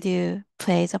 Could you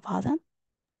play the button?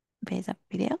 Play the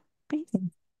video, please?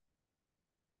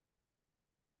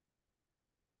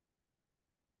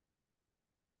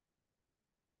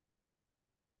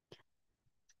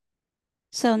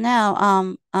 So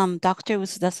now, Dr.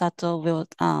 Usuda Sato will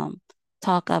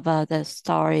talk about the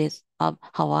stories of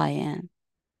Hawaiian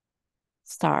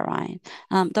star line.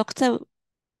 Dr.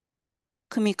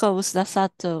 Kumiko Usuda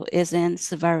Sato is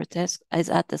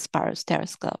at the Sparrows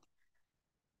Telescope.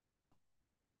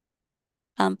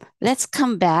 Let's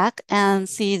come back and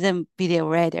see the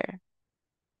video later.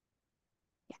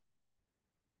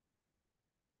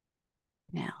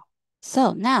 Now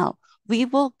we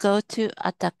will go to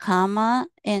Atacama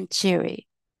in Chile.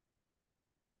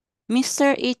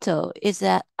 Mr. Ito is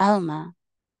at Alma.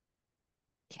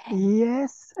 Okay.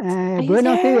 Yes.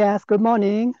 Buenos dias. Good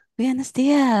morning. Buenos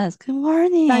dias. Good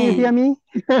morning. Can you hear me?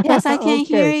 Yes, I can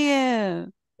hear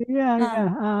you.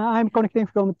 I'm connecting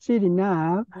from Chile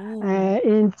now.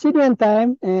 In Chilean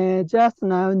time, just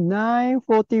now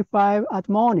 9:45 at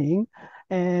morning.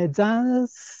 The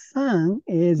sun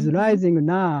is rising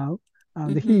now,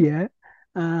 and here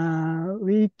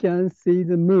we can see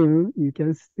the moon. You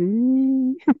can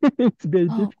see it's very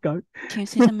difficult. Can you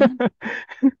see the moon?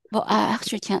 Well, I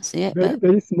actually can't see it, but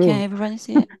very small. can everybody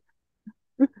see it?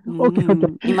 Okay.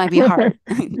 It might be hard.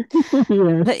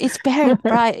 Yes. But it's very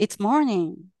bright. It's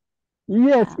morning.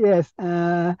 Yes.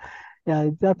 That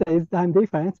is time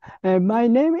difference. My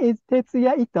name is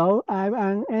Tetsuya Ito. I'm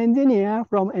an engineer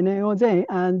from NAOJ,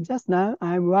 and just now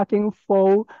I'm working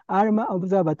for ALMA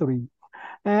Observatory.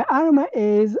 ALMA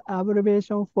is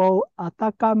abbreviation for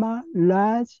Atacama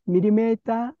Large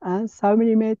Millimeter and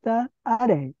Submillimeter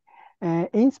Array.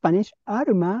 In Spanish,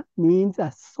 ALMA means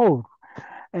a soul.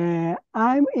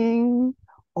 I'm in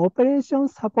Operation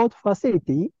Support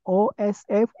Facility,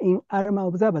 OSF, in ALMA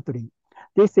Observatory.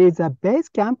 This is a base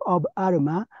camp of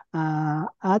ALMA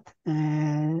at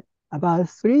about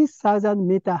 3,000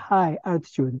 meter high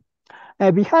altitude.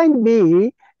 Behind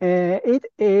me, it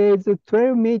is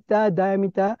 12-meter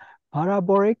diameter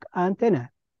parabolic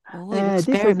antenna. Oh, it looks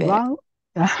very big.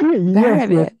 Yes,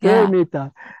 12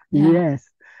 meter. Yes.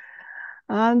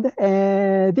 And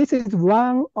this is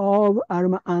one of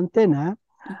ALMA antenna.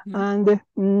 And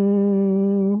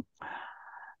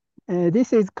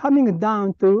this is coming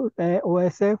down to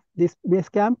OSF, this base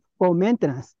camp, for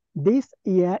maintenance. This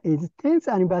year is 10th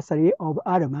anniversary of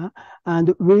ALMA,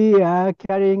 and we are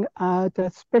carrying out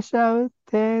a special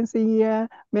 10th year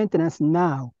maintenance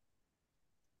now.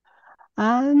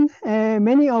 And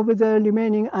many of the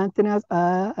remaining antennas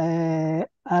are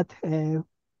at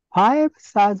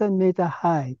 5,000 meter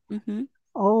high.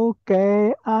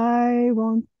 Okay, I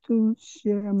want to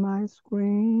share my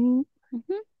screen.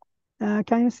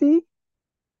 Can you see?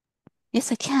 Yes,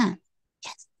 I can.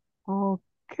 Yes.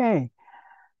 Okay.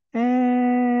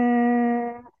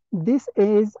 This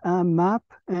is a map.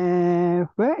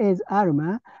 Where is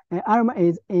ALMA? ALMA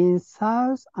is in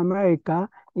South America,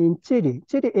 in Chile.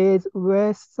 Chile is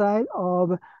west side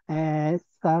of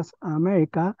South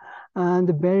America and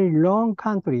very long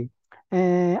country.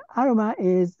 ALMA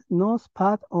is north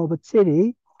part of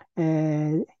Chile.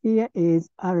 Here is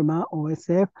ALMA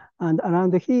OSF, and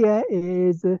around here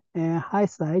is a high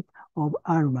side of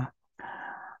ALMA.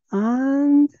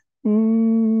 And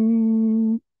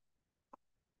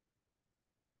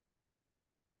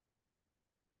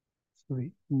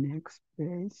sorry, next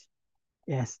page.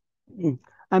 Yes.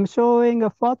 I'm showing a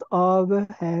photo of a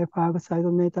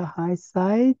 5,000 meter high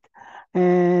site.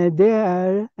 There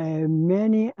are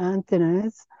many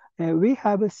antennas. We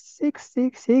have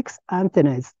 66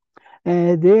 antennas.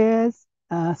 These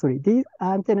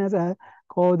antennas are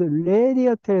called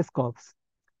radio telescopes.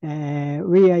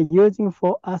 We are using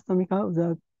for astronomical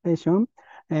observation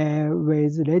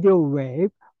with radio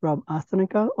wave from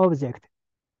astronomical object.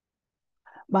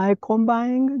 By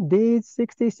combining these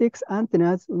 66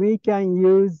 antennas, we can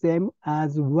use them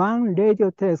as one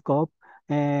radio telescope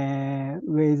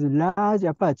with large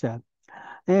aperture.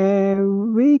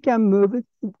 We can move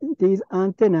these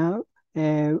antennas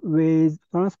with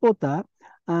transporter,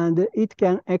 and it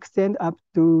can extend up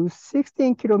to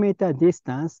 16-kilometer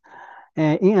distance.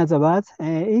 In other words,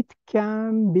 it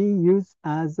can be used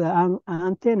as an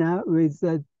antenna with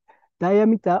a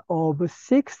diameter of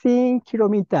 16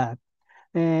 kilometers.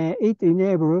 It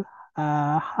enables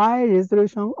high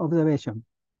resolution observation.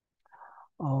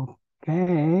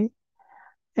 Okay.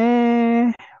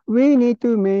 We need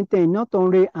to maintain not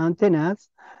only antennas,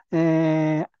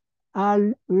 we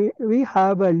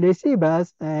have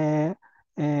receivers, the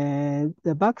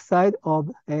backside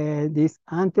of this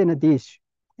antenna dish.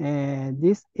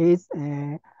 This is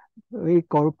we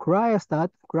call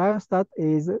cryostat. Cryostat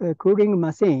is a cooling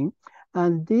machine,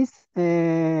 and this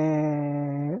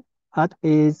part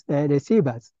is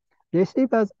receivers.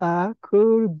 Receivers are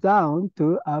cooled down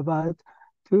to about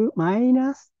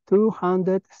minus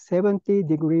 270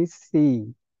 degrees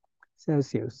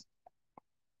Celsius.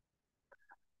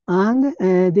 And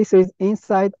this is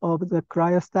inside of the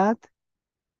cryostat.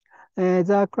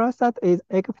 The CrossSat is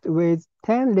equipped with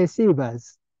 10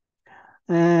 receivers.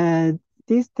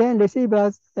 These 10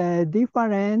 receivers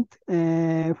different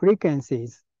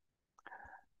frequencies.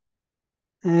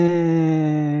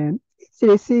 Each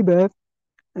receiver,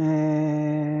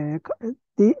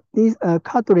 these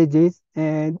cartridges,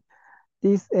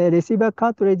 these receiver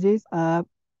cartridges are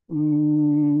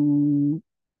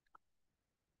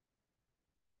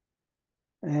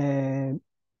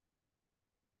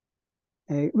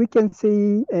we can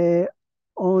see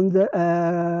on the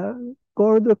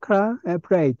gold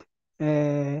plate.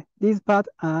 These parts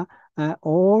are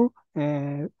all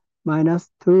minus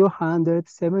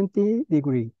 270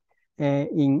 degree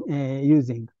in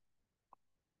using.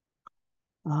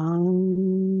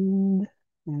 And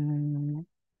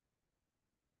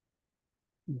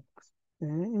next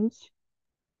page.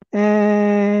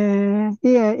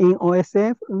 Here in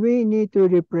OSF, we need to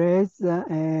replace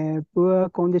the poor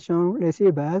condition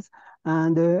receivers,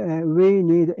 and we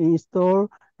need to install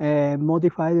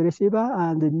modified receiver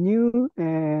and new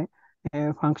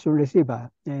function receiver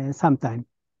sometime.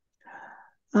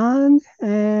 And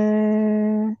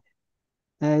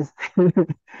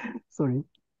sorry,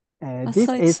 this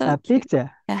So is so a cute.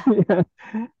 picture. Yeah.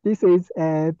 This is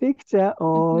a picture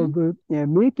of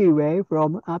Milky Way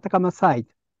from Atacama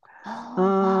site. Oh,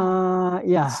 wow.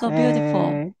 Yeah, So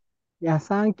beautiful. yeah,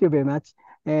 thank you very much.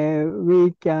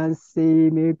 We can see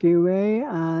Milky Way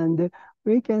and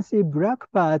we can see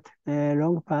black part,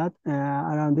 long part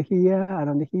around here,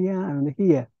 around here, around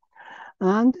here.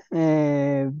 And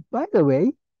by the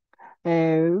way,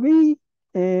 we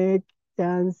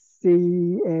can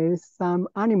see some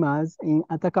animals in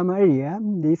Atacama area.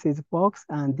 This is fox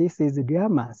and this is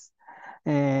llamas.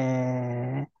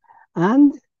 And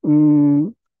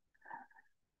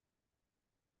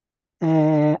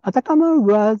Atacama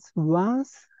was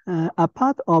once a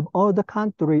part of old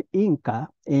country Inca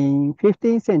in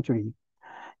 15th century.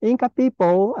 Inca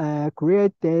people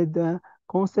created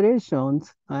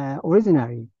constellations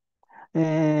originally.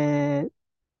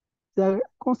 The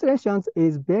constellations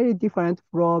is very different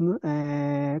from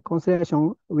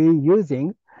constellation we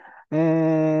using.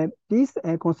 This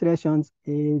constellations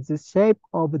is the shape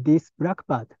of this black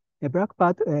part. A black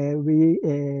part we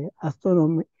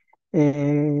astronomy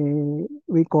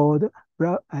we called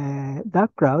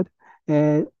dark cloud.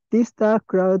 This dark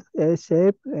cloud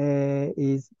shape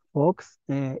is fox.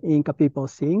 Inca people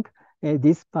think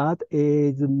this part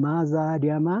is mother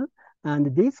llama,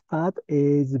 and this part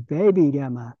is baby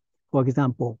llama, for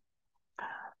example.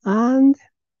 And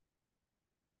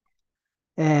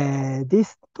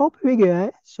this top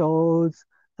figure shows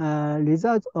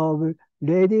results of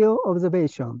radio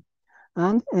observation.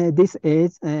 And this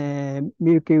is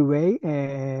Milky Way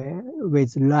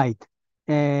with light.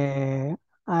 I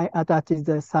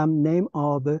attached some name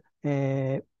of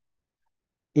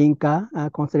Inca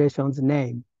constellation's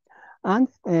name. And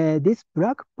this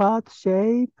black part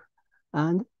shape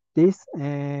and this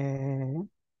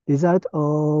result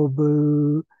of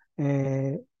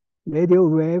radio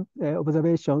wave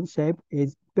observation shape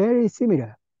is very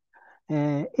similar.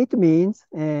 It means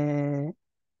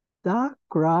the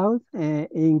cloud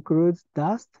includes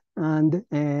dust, and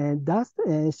dust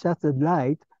shuts the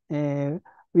light.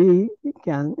 We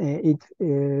can it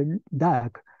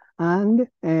dark, and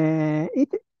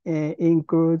it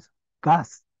includes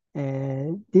gas.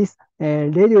 This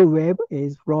radio wave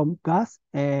is from gas,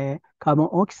 carbon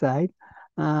oxide.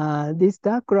 This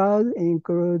dark cloud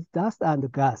includes dust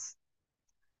and gas.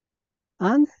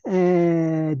 And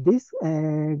this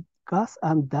gas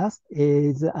and dust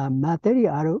is a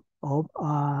material of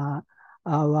our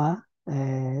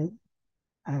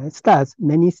stars,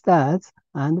 many stars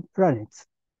and planets.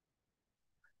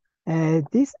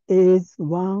 This is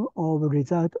one of the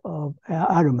result of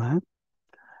ALMA.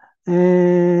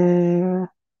 The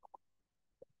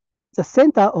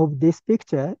center of this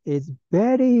picture is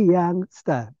very young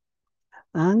star,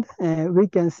 and we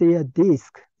can see a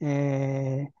disk.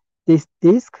 This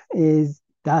disk is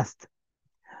dust,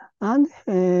 and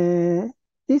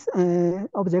this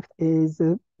object is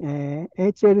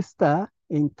HL star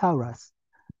in Taurus,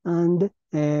 and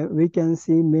we can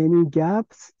see many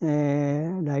gaps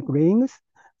like rings.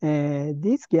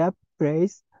 This gap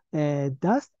place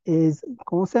dust is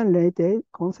concentrated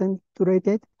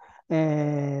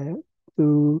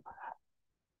to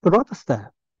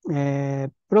protostar,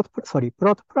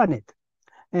 protoplanet.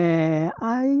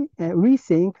 We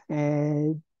think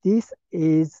this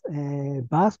is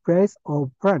birthplace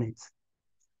of planets.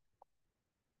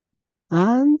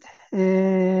 And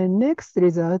next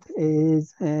result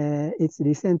is it's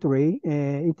recently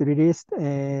it released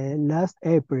last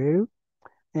April.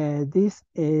 this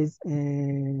is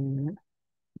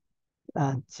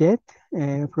a jet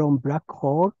from black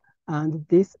hole, and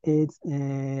this is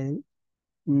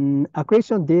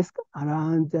accretion disk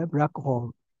around the black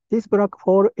hole. This black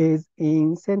hole is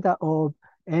in center of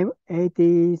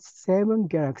M87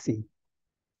 galaxy.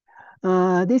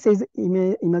 This is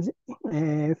image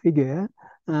figure.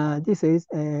 This is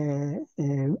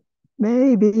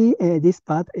maybe this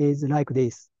part is like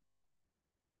this.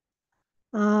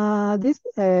 This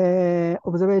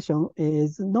observation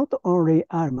is not only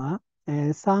ALMA.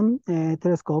 Some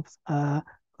telescopes are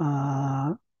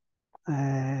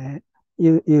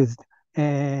used.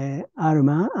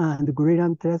 ALMA and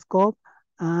Greenland telescope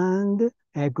and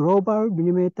a global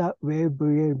millimeter wave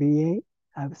VLBI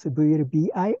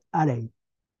array.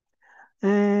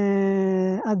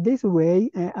 This way,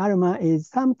 ALMA is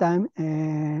sometimes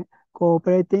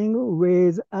cooperating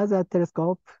with other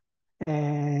telescopes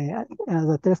around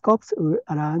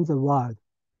the world.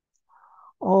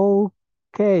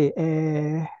 Okay,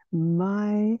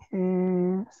 my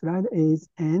slide is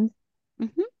end.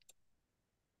 Mhm.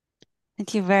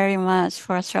 Thank you very much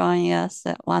for showing us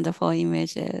the wonderful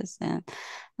images, and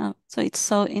so it's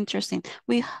so interesting.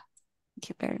 Thank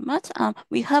you very much.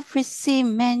 We have received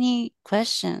many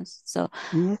questions, so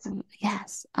Yes.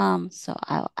 yes. So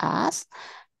I'll ask.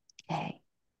 Okay,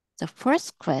 the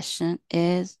first question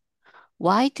is,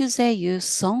 why do they use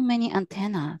so many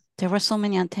antennas? There were so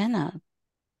many antennas.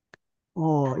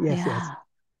 Oh, yes, yes. Yeah.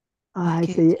 I What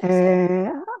could see. you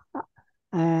say?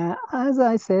 As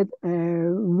I said,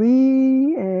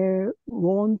 we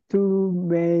want to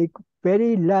make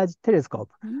very large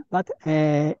telescope, Mhm. but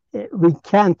we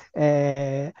can't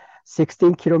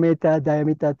 16-kilometer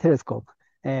diameter telescope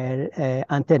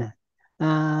antenna.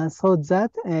 So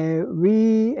that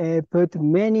we put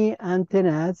many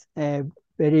antennas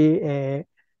very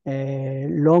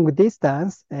long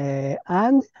distance,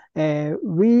 and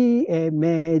we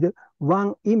made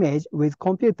one image with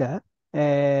computer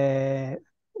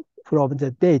from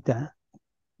the data,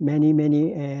 many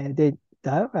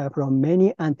data from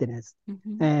many antennas,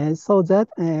 so that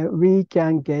we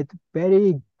can get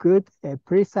very good,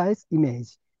 precise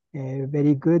image,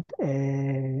 very good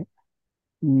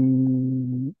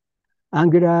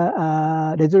angular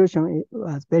resolution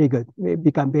was very good, it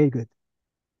become very good.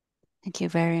 Thank you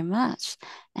very much.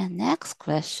 And next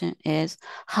question is,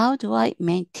 how do I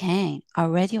maintain a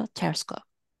radio telescope?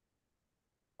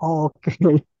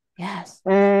 Okay. Yes,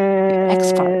 you're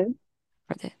expert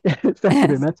for this. Thank you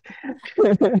very much.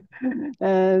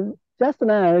 Just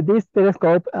now, this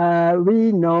telescope,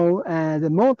 we know the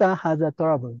motor has a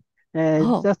trouble.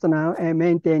 Oh. Just now,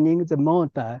 maintaining the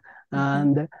motor,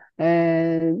 and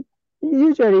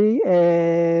usually,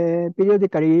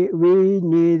 periodically, we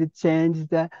need to change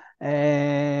the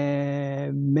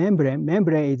membrane.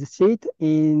 Membrane is sheet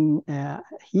in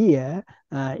here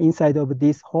inside of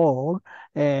this hole.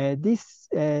 This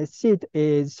sheet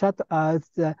is shut out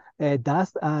the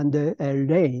dust and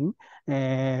rain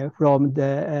from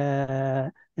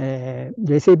the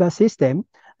receiver system.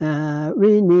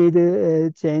 We need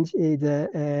to change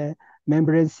the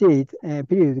membrane sheet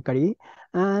periodically,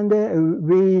 and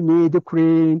we need to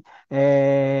clean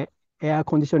air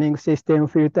conditioning system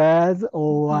filters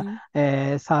or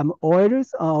some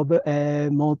oils of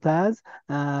motors.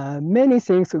 Many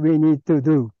things we need to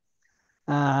do.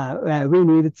 We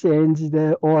need to change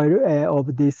the oil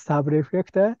of this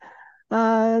sub-reflector.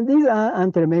 These are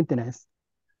under maintenance.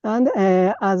 And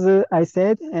as I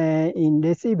said, in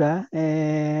receiver,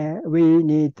 we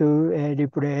need to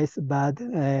replace bad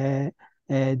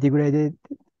degraded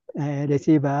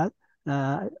receiver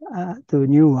to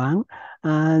new one.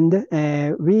 And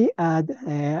we add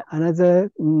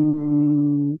another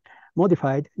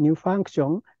modified new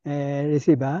function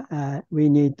receiver we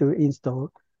need to install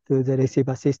to the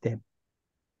receiver system.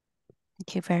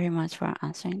 Thank you very much for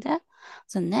answering that.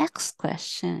 The next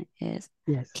question is,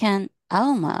 yes. Can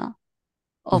ALMA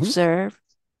observe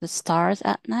the stars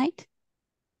at night?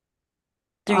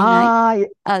 During night?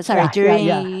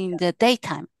 During the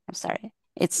daytime. I'm sorry.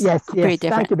 It's pretty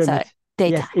different. Thank you very sorry, much.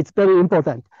 daytime. Yes, it's very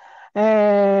important.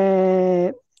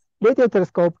 Radio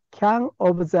telescope can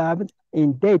observe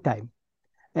in daytime.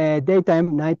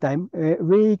 Daytime, nighttime,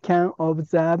 we can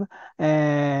observe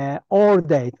all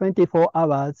day, 24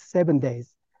 hours, 7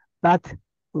 days. But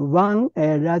one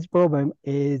large problem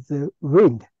is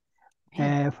wind.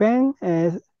 When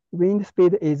wind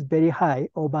speed is very high,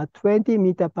 over 20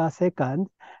 meters per second,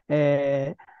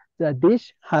 the the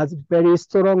dish has very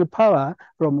strong power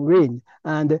from wind,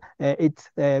 and it's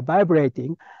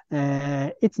vibrating.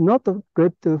 It's not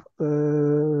good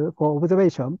for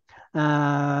observation.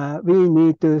 We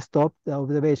need to stop the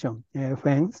observation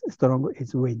when strong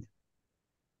is wind.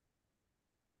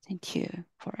 Thank you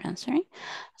for answering.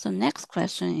 So next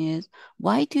question is,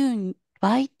 why do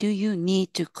you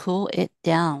need to cool it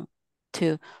down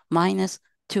to minus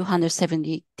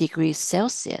 270 degrees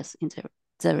Celsius in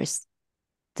the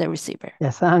receiver?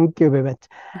 Yes, thank you very much.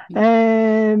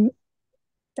 Mhm.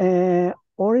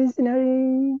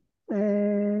 Originally,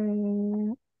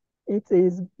 it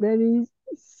is very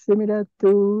similar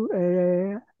to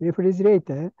a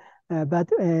refrigerator, but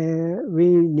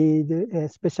we need a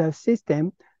special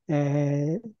system,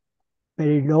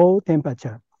 very low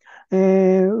temperature.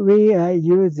 We are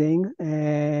using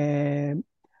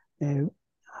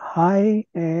high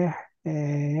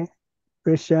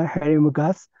pressure helium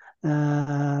gas,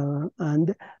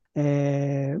 and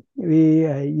we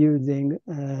are using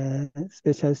a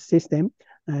special system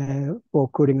for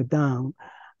cooling down.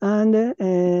 And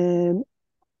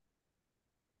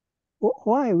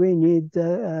why we need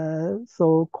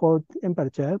so cold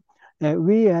temperature?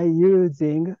 We are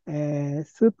using a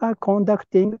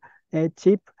superconducting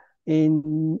chip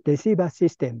in receiver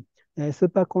system.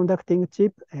 Superconducting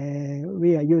chip,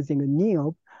 we are using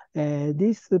NIOP.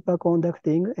 This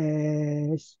superconducting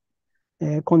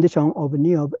condition of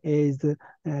NIOP is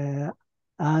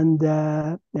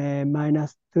under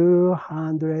minus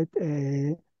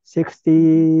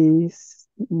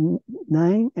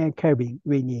 269 Kelvin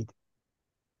we need.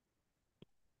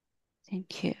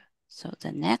 Thank you. So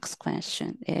the next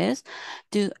question is,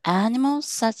 do animals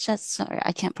such as, sorry,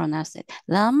 I can't pronounce it,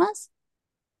 llamas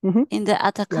in the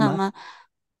Atacama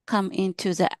come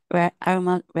into the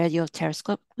ARMA radio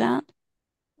telescope ground?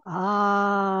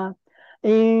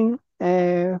 In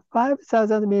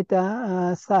 5,000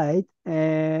 meter side,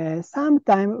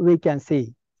 sometime we can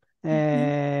see.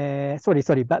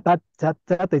 Sorry, but that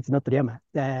is not llama.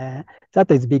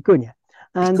 That is vicuña.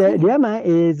 And llama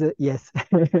is, yes,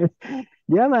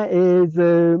 llama is,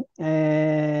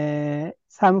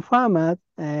 some farmers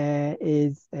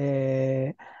is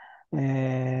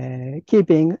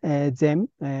keeping them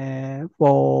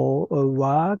for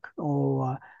work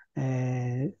or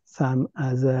some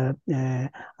other,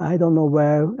 I don't know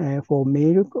where, for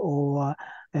milk or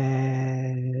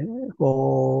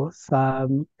for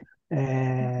some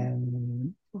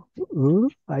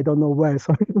I don't know where,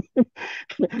 sorry.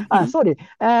 Sorry.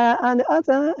 And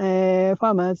other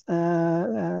farmers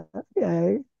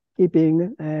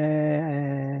keeping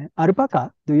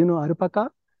alpaca. Do you know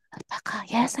alpaca? Alpaca,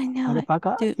 yes, I know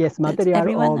Alpaca, it. yes, material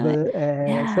Everyone of know it?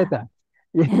 Yeah. sweater.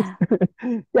 Yes.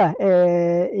 Yeah. Yeah,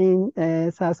 in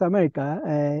South America,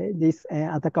 this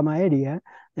Atacama area,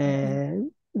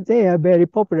 they are very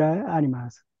popular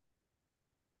animals.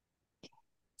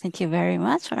 Thank you very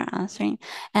much for answering.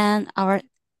 And our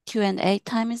Q&A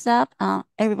time is up.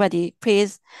 Everybody,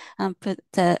 please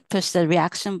push the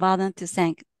reaction button to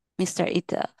thank Mr.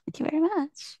 Ito. Thank you very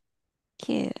much. Thank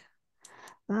you.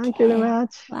 Thank you very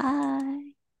much.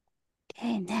 Bye.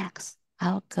 Okay, next.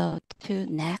 I'll go to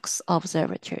next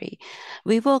observatory.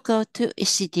 We will go to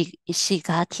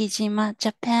Ishigatijima,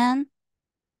 Japan.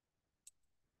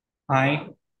 Hi.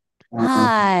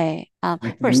 Hi.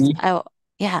 First, Me.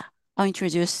 I'll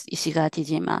introduce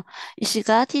Ishigatijima.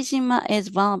 Ishigatijima is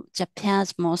one of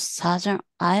Japan's most southern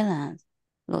islands,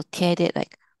 located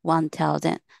like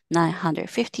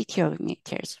 1,950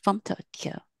 kilometers from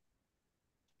Tokyo.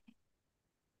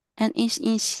 And in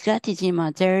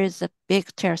Ishigatijima, there is a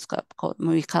big telescope called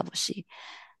Murikaboshi.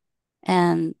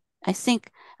 And I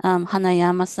think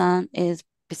Hanayama-san is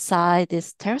beside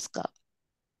this telescope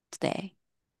today.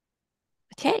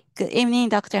 Okay, good evening,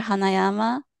 Dr.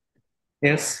 Hanayama.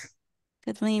 Yes.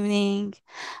 Good evening.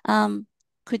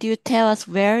 Could you tell us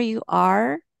where you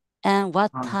are and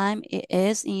what time it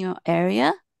is in your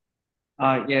area?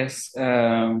 Yes.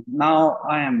 Now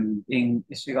I am in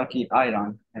Ishigaki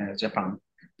Island, Japan.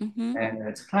 Mm-hmm. And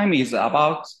the time is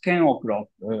about 10 o'clock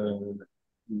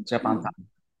Japan time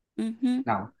Mm-hmm.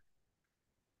 now.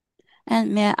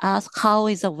 And may I ask, how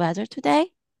is the weather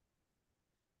today?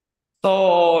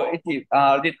 So it is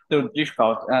a little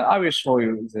difficult. I will show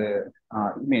you the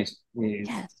image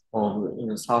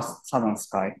of southern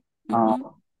sky. Mm-hmm.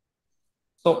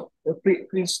 So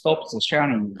please stop the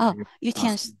sharing. Oh, you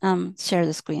can share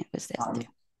the screen with this too.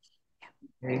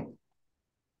 Okay. Okay.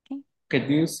 Okay,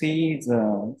 do you see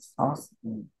the south?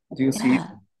 Do you see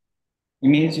Yeah.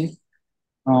 images?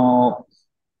 So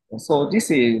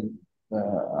this is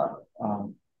the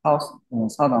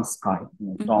southern sky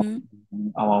from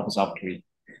our observatory.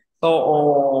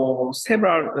 So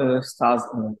several stars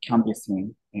can be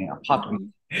seen apart with.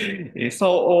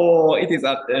 So it is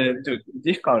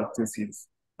difficult to see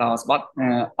stars, but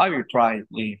I will try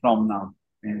from now.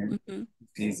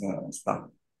 This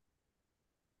star.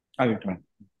 I will try.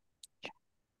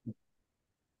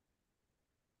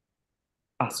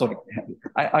 Sorry.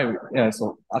 I will.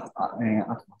 So at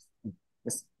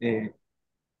first, yes,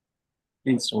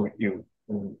 please show you.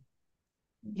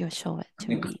 You show it to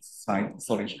Next me. slide.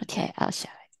 Sorry. Okay, I'll show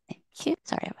it. Thank you.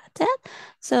 Sorry about that.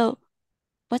 So,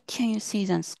 what can you see in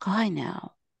the sky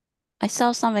now? I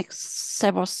saw some like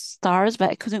several stars, but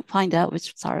I couldn't find out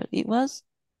which star it was.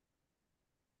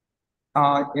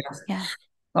 Yes. Yeah.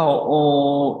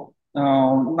 Now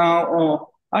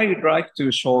I would like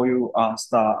to show you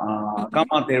star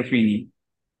Gamma Delphini.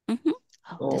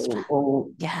 Oh, this one.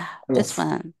 Yeah, yes. this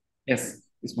one. Yes,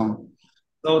 this one.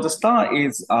 So the star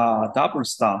is a double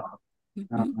star.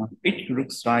 It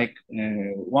looks like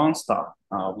one star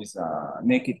with a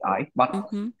naked eye,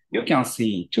 but you can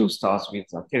see two stars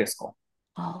with a telescope.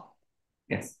 Oh.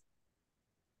 Yes.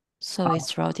 So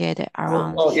it's rotated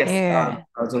around yes, here.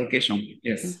 the location,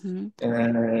 yes.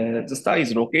 The star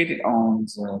is located on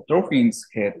the dolphin's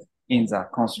head in the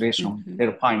constellation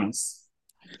Delphinus.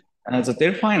 The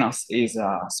Delphinus is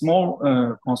a small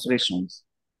constellation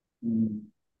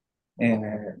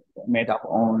made up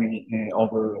only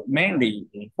of mainly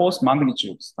fourth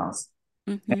magnitude stars.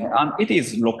 And it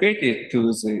is located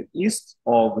to the east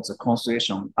of the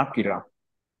constellation Aquila.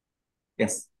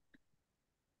 Yes.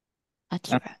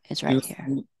 Akira is right here.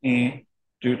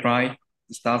 Do you try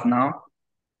the stars now?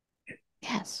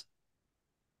 Yes.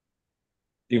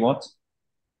 Do you want?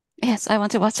 Yes, I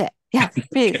want to watch it. Yes,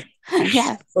 please.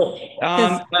 Yes. So,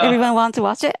 Does everyone want to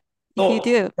watch it? If you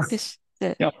do, push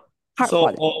the heart so,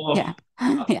 button. Yeah.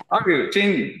 Yeah. I will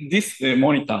change this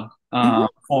monitor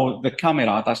for the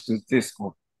camera attached to this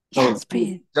telescope. Yes,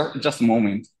 please. Just a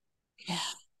moment. Yeah.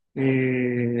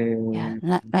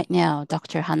 Yeah. Right now,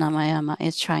 Dr. Hanamayama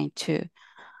is trying to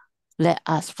let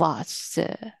us watch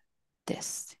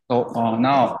this. So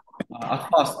now, at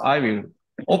first, I will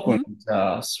open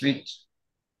the switch.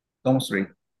 Don't switch.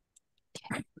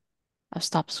 Okay. I'll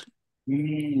stop. Do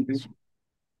you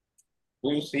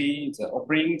see the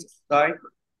opening side?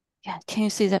 Yeah. Can you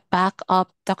see the back of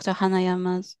Dr.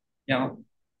 Hanayama's? Yeah.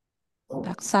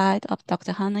 Back side of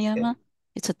Dr. Hanayama?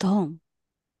 It's a dome,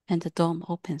 and the dome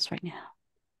opens right now.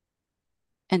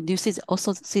 And you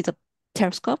also see the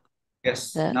telescope?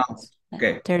 Yes. Now,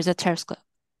 okay. There's a telescope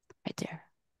right there.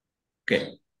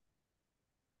 Okay.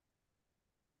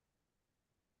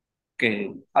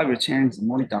 Okay. I will change the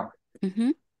monitor.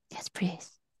 Yes, please.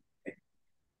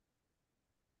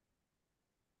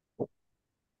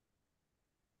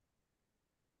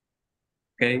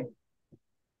 Okay.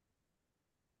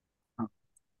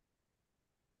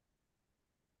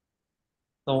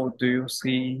 So, do you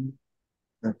see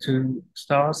the two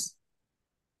stars?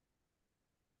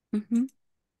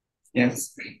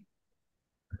 Yes.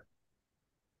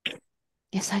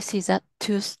 Yes, I see that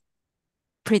two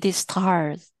pretty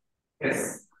stars.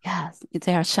 Yes. Yes,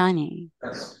 they are shining.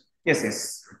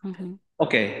 Yes.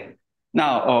 Okay.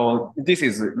 Now, this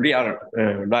is real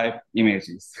live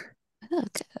images.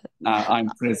 Okay. I'm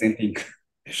presenting.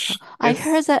 I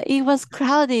heard that it was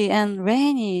cloudy and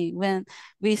rainy when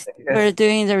we were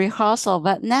doing the rehearsal,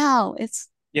 but now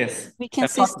we can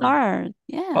see stars.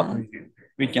 Yeah.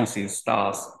 We can see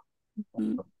stars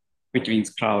between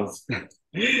clouds.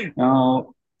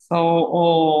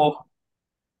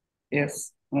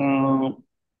 Yes.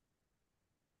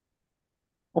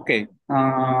 Okay.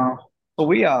 So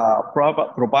we are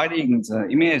providing the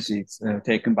images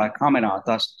taken by camera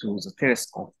attached to the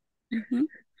telescope.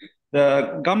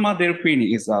 The Gamma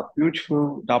Delphini is a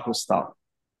beautiful double star.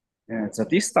 The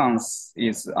distance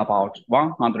is about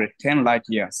 110 light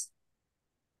years.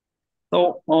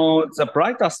 So the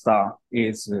brighter star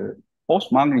is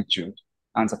fourth magnitude,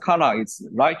 and the color is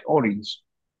light orange.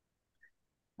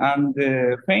 And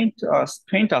the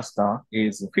fainter star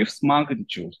is fifth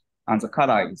magnitude, and the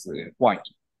color is white.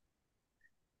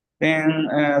 Then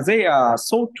they are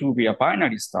thought to be a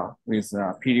binary star with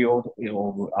a period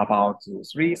of about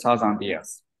 3,000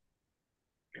 years.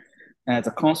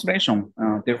 The constellation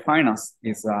Delphinus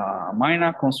is a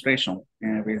minor constellation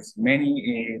with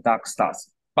many dark stars,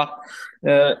 but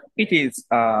it is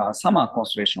a summer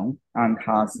constellation and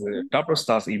has double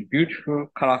stars in beautiful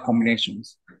color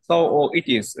combinations. So it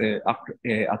is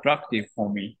attractive for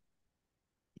me.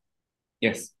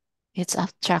 Yes. It's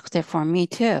attractive for me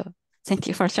too. Thank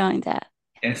you for showing that.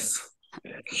 Yes.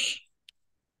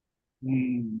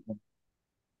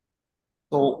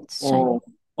 So,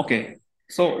 okay.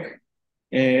 So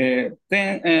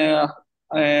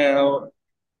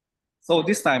So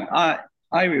this time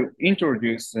I will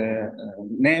introduce the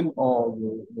name of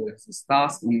the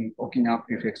stars in Okinawa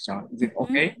Prefecture. Is it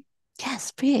okay?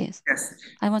 Yes, please. Yes.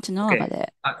 I want to know Okay. about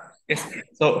it. Yes.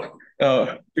 So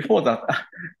before that,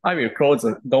 I will close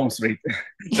the dorm suite.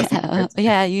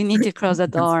 Yeah, you need to close the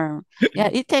dorm. Yeah,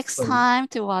 it takes time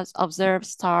to observe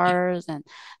stars, and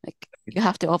like you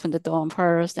have to open the dorm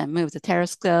first and move the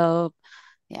telescope.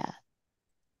 Yeah.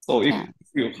 So if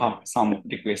you have some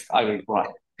request, I will reply.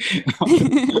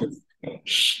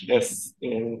 Yes.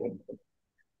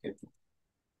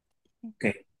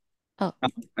 Okay. Oh,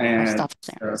 I'll stop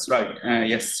there. That's right.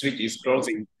 Yes, suite is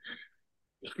closing.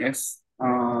 Yes.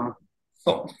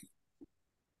 So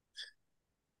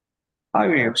I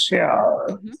will share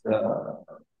the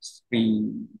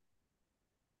screen.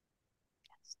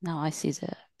 Now I see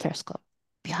the telescope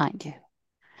behind you.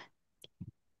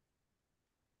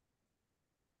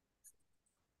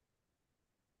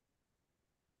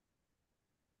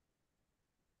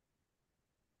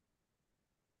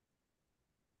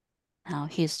 Now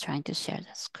he's trying to share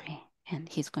the screen, and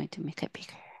he's going to make it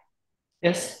bigger.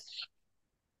 Yes.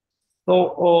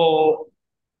 So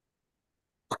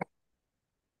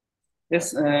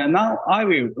yes, now I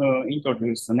will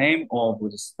introduce the name of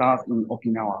the stars in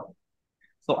Okinawa.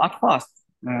 So at first,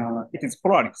 it is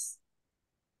Polaris.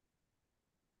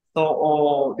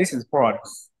 So this is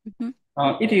Polaris.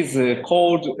 It is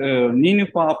called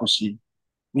Ninhuabushi.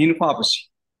 Ninhuabushi.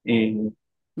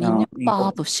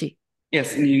 Ninhuabushi.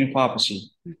 Yes,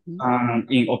 Ninhuabushi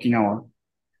in Okinawa.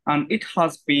 And it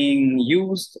has been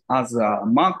used as a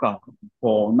marker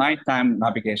for nighttime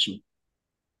navigation.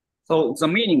 So the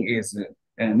meaning is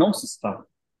North Star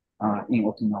in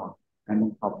Okinawa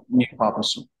and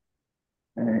Ninhuabushi.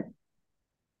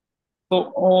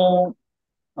 So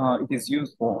it is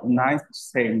used for night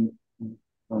sailing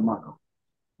marker.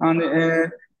 And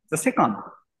the second,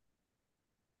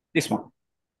 this one,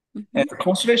 the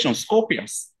constellation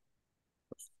Scorpius.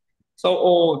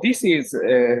 So this is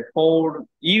called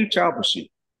Yuchabushi.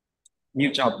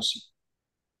 Yuchabushi.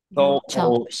 So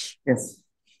yes,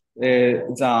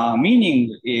 the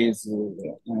meaning is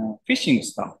fishing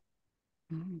star.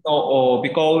 So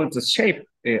because the shape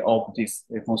of this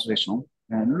constellation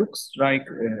looks like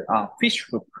a fish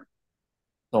hook.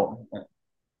 So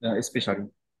especially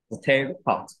the tail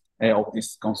part of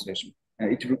this constellation,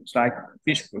 it looks like a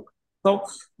fish hook. So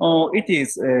it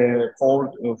is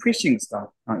called fishing star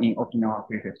in Okinawa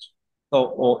Prefecture.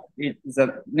 So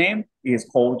the name is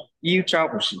called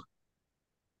Yuchabushi.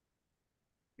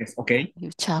 Yes, okay.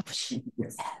 Yuchabushi.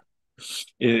 Yes.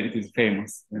 It is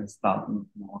famous star in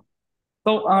Okinawa.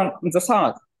 So the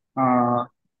third,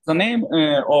 the name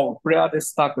of Pleiades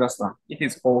star cluster, it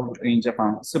is called in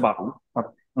Japan Subaru,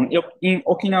 but in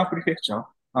Okinawa Prefecture,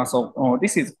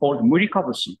 this is called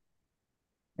Murikabushi.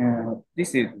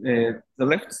 This is the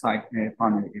left side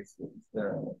panel is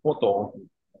the photo of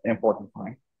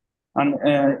M45. And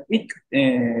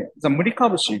the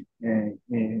Murikabushi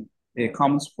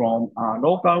comes from a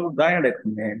local dialect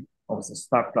name of the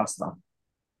star cluster.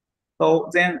 So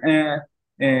then,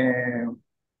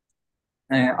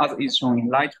 as is shown in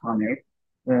right panel,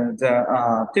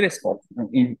 the telescope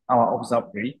in our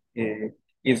observatory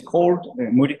is called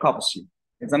Murikabushi.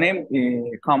 The name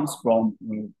comes from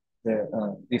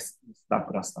this star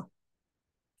cluster.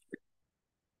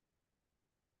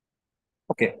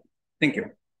 Okay, thank you.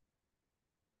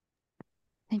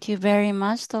 Thank you very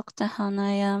much, Dr.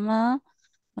 Hanayama.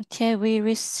 Okay, we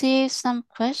received some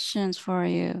questions for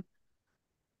you.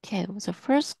 Okay, the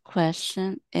first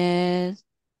question is,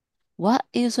 what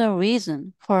is a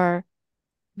reason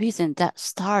that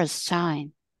stars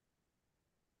shine?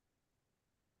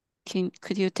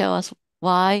 Could you tell us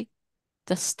why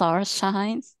the star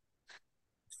shines?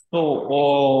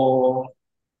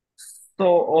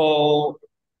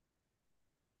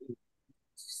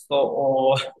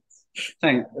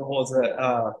 Thank it was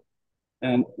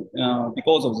and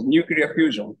because of the nuclear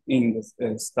fusion in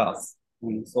the stars,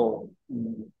 and for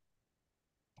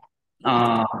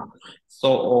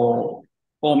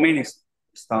many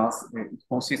stars, it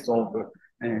consists of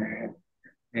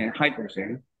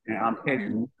hydrogen and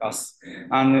helium gas,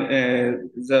 and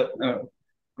the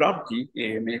gravity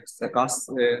makes the gas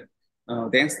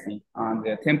density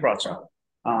and temperature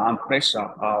and pressure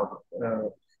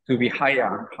to be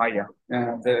higher and higher.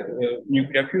 The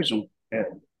nuclear fusion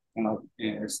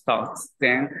starts,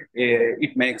 then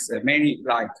it makes many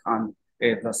light and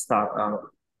the star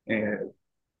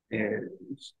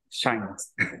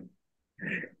shines.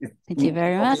 Thank you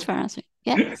very much for answering.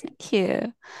 Yes, thank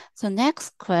you. So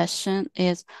next question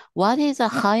is, what is the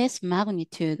highest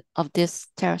magnitude of this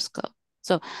telescope?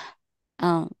 So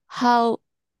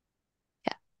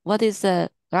what is the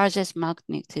largest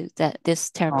magnitude that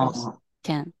this telescope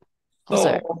can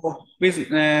observe? So with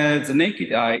the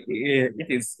naked eye, it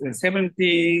is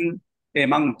 17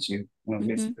 magnitude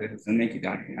with the naked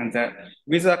eye, and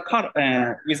with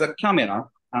a camera,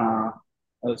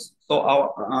 so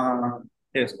our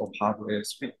telescope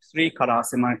has three color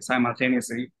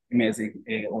simultaneously imaging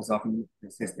observing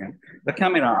system. The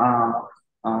camera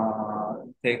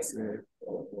takes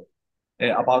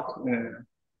about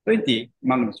 20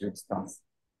 magnitude stance,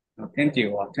 20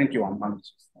 or 21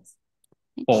 magnitude stance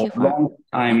for long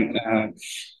time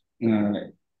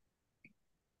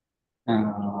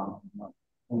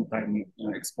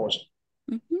exposure.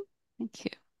 Thank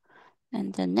you.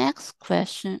 And the next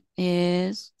question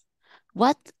is,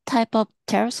 what type of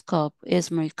telescope is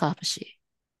Murikabashi?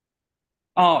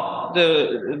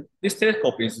 This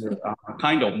telescope is a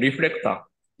kind of reflector.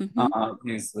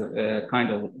 Is a kind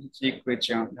of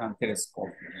equation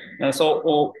telescope.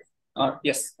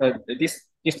 Yes,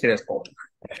 this telescope.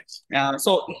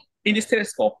 So in this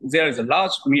telescope, there is a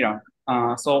large mirror.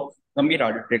 So the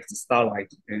mirror reflects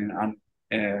starlight and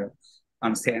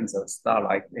sends the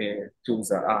starlight to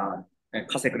the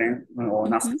Cassegrain or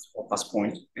NASA's focus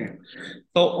point.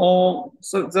 So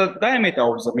the diameter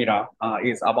of the mirror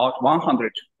is about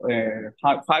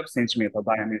 105 centimeter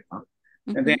diameter.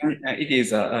 And then it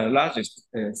is a largest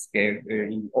scale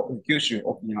in Kyushu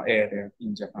Okinawa area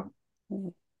in Japan.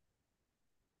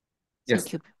 Yes.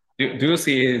 Thank you. Do you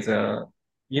see the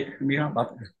mirror?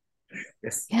 But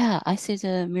yes. Yeah, I see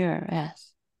the mirror.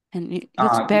 Yes, and it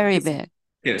looks very big.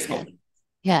 Telescope.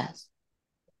 Yes.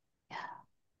 Yeah.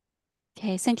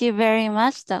 Okay. Thank you very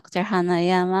much, Dr.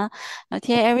 Hanayama.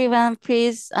 Okay, everyone,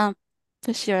 please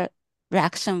push your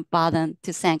reaction button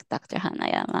to thank Dr.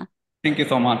 Hanayama. Thank you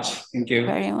so much. Thank you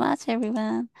very much,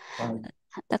 everyone.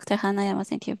 Dr. Hanayama,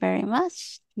 thank you very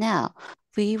much. Now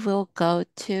we will go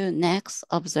to next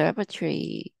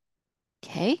observatory.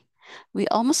 Okay, we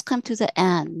almost come to the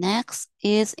end. Next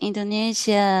is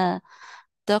Indonesia.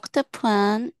 Dr.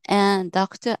 Puan and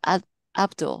Dr.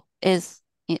 Abdul is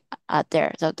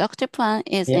there. So Dr. Puan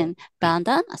is in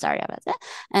Bandan, sorry about that,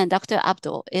 and Dr.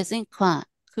 Abdul is in Kupan.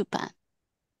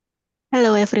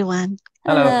 Hello, everyone.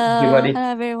 Hello, everybody.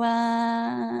 Hello,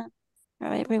 everyone.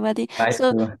 Hello, everybody. Nice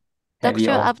so, to have Dr.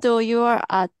 you all. Abdul,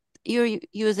 you're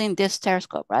using this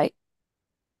telescope, right?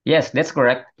 Yes, that's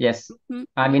correct. Yes,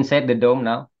 I'm inside the dome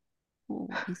now.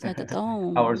 Inside the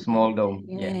dome. Our small dome,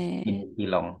 in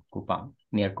Ilong, Kupang,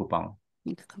 near Kupang.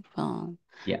 Kupang.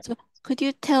 Yeah. So, could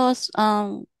you tell us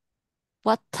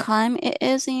what time it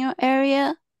is in your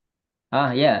area?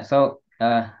 Yeah. So,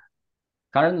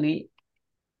 currently,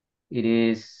 it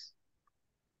is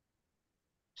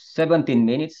 17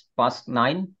 minutes past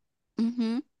 9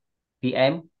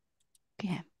 p.m.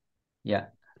 PM. Yeah.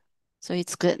 So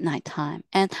it's good nighttime.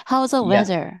 And how's the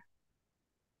weather?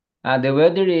 The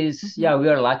weather is, we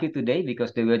are lucky today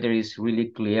because the weather is really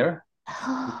clear.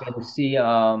 You can see,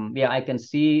 I can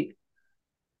see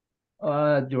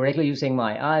directly using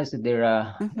my eyes. There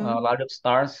are a lot of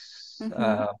stars,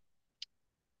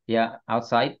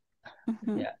 outside.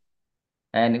 Yeah.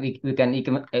 And we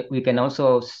can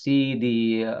also see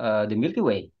the Milky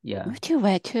Way. Yeah. Milky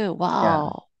Way too.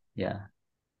 Wow. Yeah.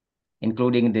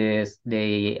 Including the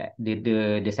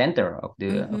center of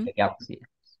the galaxy.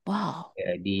 Wow.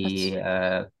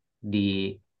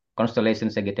 The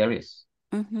constellation Sagittarius.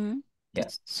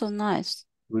 That's so nice.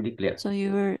 Really clear. So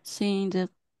you were seeing the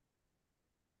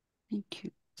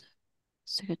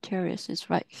Sagittarius is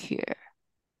right here.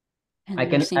 And I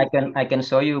can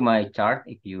show you my chart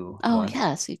if you want.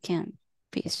 Yes, you can.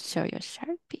 Please show your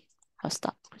chart, please. I'll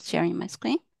stop sharing my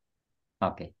screen.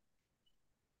 Okay.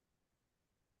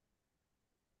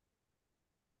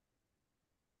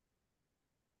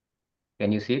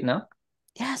 Can you see it now?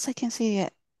 Yes, I can see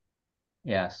it.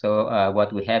 Yeah. So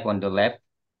what we have on the left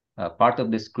part of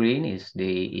the screen is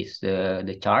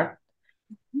the chart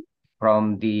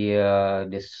from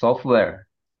the software,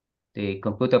 the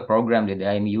computer program that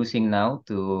I'm using now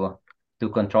to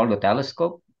control the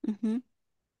telescope.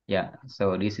 Yeah.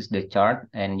 So this is the chart,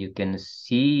 and you can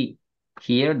see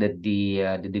here that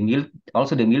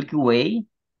the Milky Way.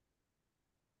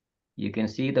 You can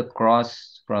see the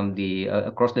cross from the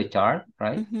across the chart,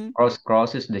 right?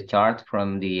 Crosses the chart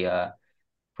from the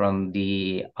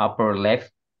upper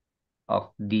left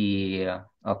of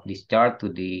this chart to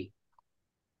the,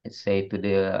 let's say, to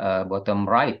the bottom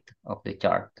right of the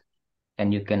chart,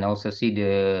 and you can also see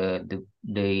the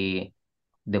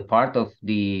part of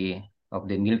the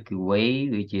Milky Way,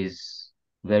 which is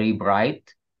very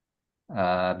bright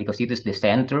because it is the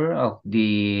center of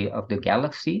the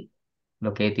galaxy,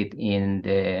 located in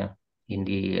the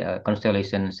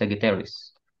constellation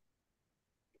Sagittarius.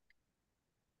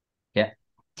 Yeah.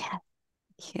 Yeah.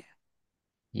 Here.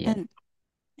 Yeah.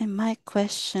 And my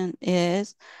question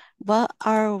is, what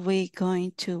are we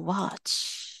going to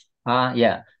watch?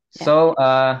 Yeah. So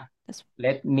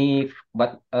let me,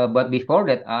 but before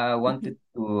that, I wanted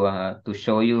to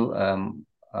show you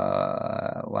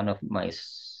one of my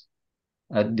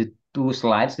the two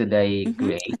slides that I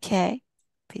create. Okay,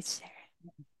 please share.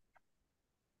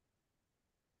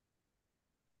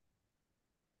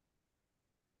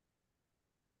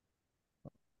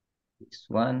 This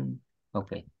one,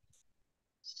 okay.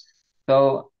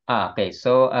 So okay.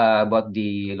 So about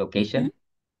the location,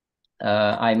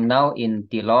 I'm now in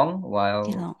Tilong,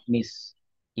 while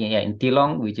in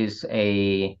Tilong, which is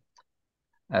a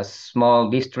small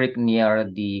district near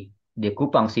the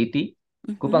Kupang city.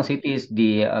 Kupang city is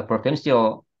the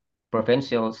provincial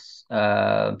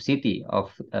city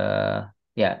of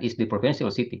is the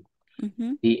provincial city.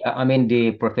 I mean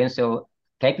the provincial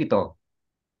capital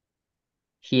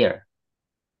here.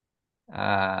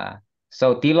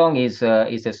 So Tilong is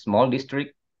a small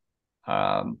district,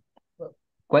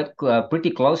 quite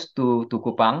pretty close to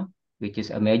Kupang, which is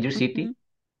a major city.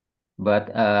 But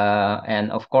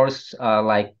and of course,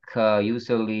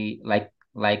 usually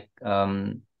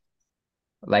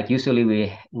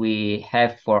we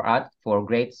have for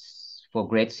great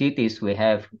cities, we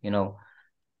have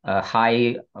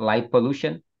high light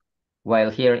pollution, while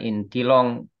here in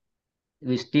Tilong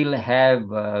we still have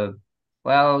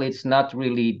well, it's not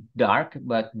really dark,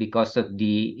 but because of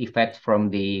the effect from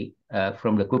the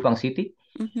Kupang city.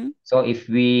 So if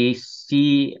we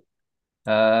see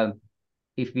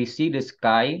the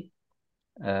sky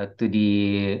to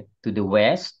the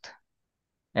west,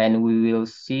 and we will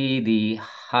see the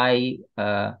high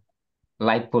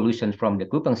light pollution from the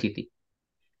Kupang city.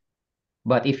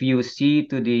 But if you see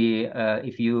to the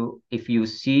if you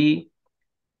see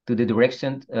to the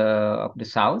direction of the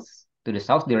south, to the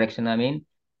south direction, I mean,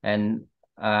 and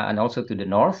also to the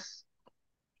north,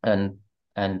 and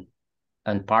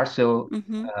partial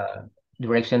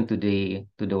direction to the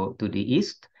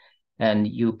east, and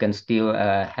you can still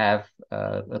have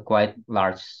a quite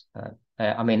large,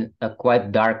 a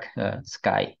quite dark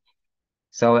sky.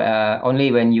 So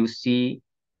only when you see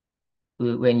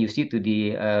to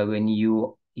the when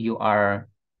you are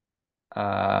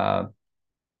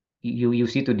you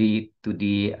see to the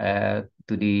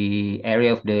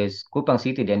area of the Kupang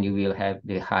city, then you will have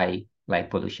the high light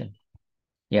pollution.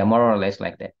 Yeah, more or less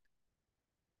like that.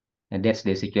 And that's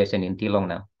the situation in Tilong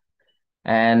now.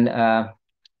 And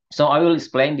so I will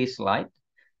explain this slide.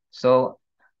 So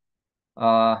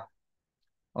on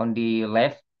the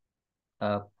left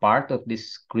part of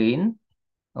this screen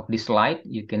of this slide,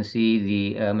 you can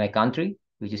see the my country,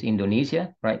 which is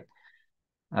Indonesia, right?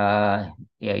 Yeah,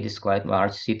 it is quite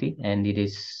large city, and it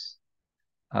is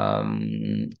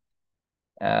and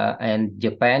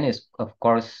Japan is, of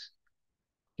course,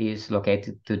 is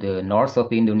located to the north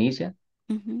of Indonesia,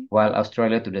 while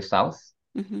Australia to the south.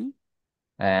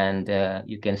 And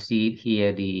you can see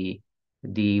here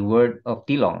the word of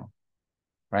Tilong,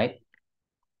 right?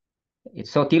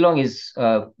 So Tilong is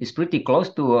pretty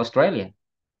close to Australia,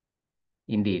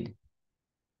 indeed.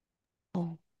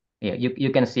 Oh. Yeah,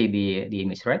 you can see the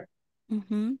image, right?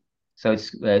 So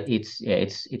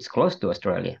it's close to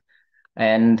Australia.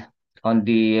 And on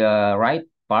the right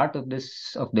part of the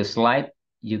slide,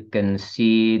 you can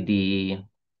see the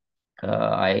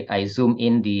I zoom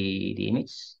in the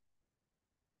image.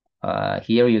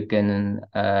 Here you can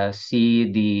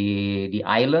see the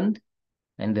island,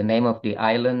 and the name of the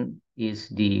island is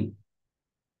the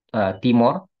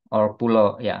Timor, or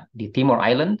Pulau, the Timor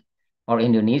Island, or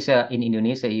Indonesia. In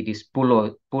Indonesia, it is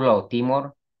Pulau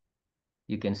Timor.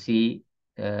 You can see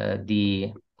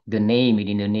the name in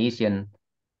Indonesian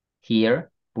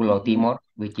here, Pulau Timor,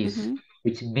 which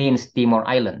means Timor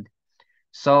Island.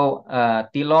 So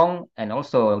Tilong and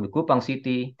also the Kupang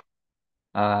city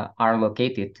are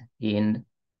located in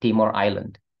Timor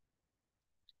Island,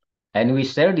 and we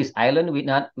share this island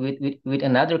with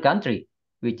another country,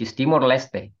 which is Timor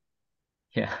Leste.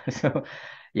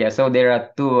 Yeah, so there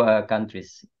are two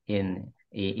countries in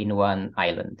one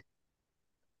island.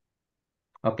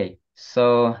 Okay,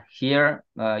 so here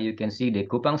you can see the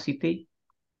Kupang city.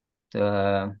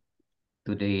 To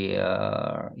the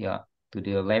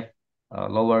left,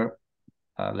 lower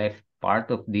left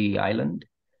part of the island,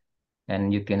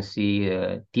 and you can see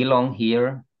Tilong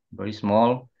here, very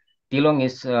small. Tilong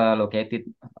is located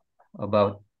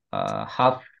about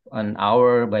half an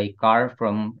hour by car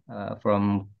from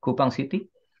Kupang City.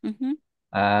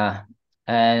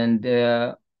 And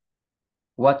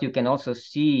what you can also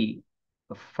see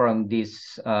from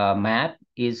this map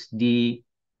is the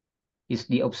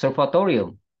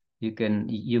observatorium. You can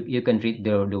read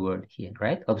the word here,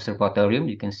 right? Observatorium.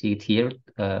 You can see it here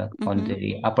on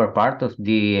the upper part of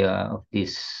the of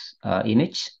this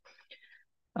image.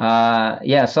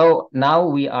 Yeah. So now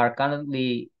we are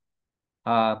currently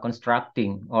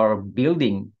constructing or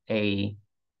building a,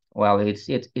 well,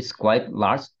 it's quite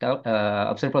large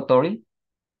observatory,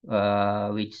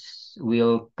 which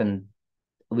will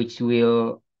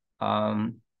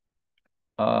um,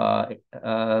 uh,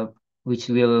 uh, which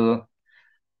will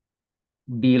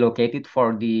be located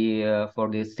for the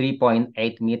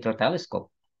 3.8 meter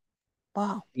telescope.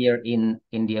 Wow. Here in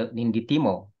the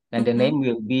Timor, and the name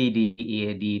will be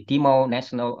the Timor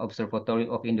National Observatory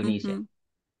of Indonesia.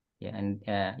 Yeah, and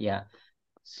yeah.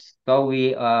 So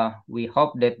we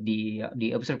hope that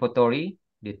the observatory,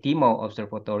 the Timor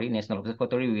Observatory, National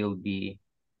Observatory, will be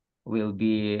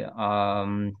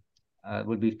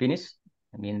finished.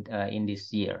 I mean, in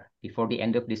this year, before the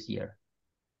end of this year.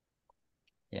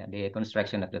 Yeah, the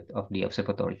construction of the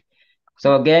observatory.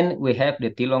 So again, we have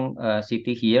the Tilong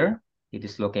city here. It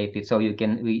is located. So you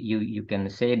can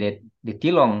say that the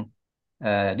Tilong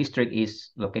district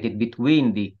is located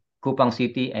between the Kupang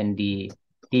city and the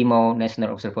Timor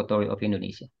National Observatory of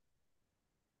Indonesia.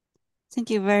 Thank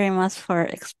you very much for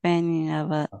explaining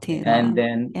about Tilong. And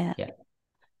then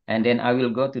and then I will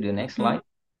go to the next slide.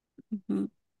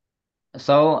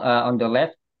 So on the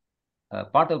left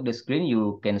part of the screen,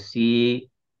 you can see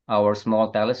our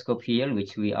small telescope here,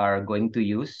 which we are going to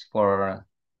use for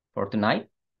tonight,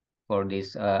 for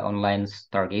this online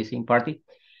stargazing party.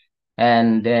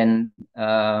 And then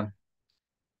well,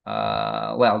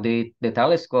 the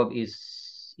telescope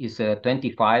is a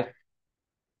 25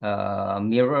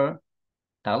 mirror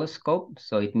telescope,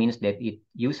 so it means that it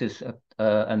uses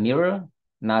a mirror,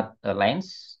 not a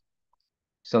lens.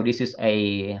 So this is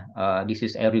a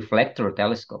reflector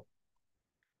telescope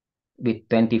with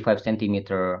 25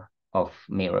 centimeter of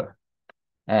mirror,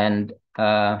 and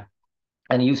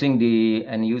using the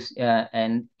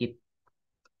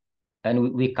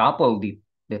we couple the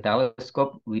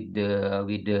telescope with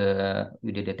the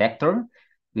detector,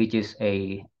 which is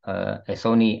a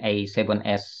Sony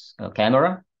A7S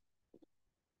camera,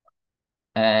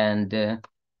 and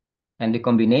the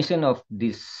combination of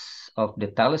the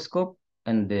telescope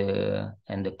and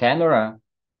the camera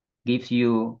gives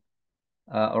you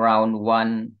around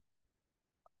 1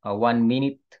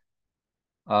 minute,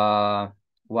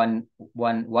 one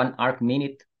arc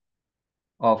minute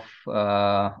of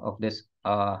this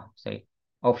say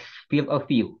of field of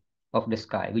view of the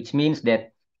sky, which means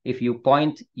that if you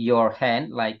point your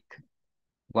hand like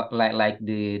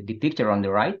the picture on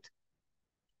the right,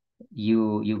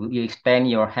 you extend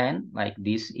your hand like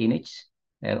this image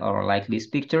or like this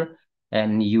picture,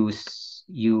 and you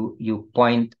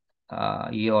point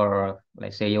your,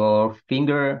 let's say, your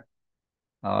finger,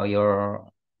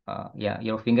 your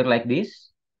finger like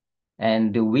this,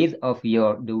 and the width of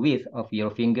your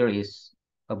finger is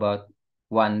about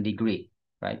 1 degree,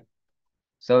 right?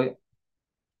 So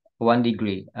 1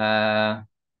 degree, and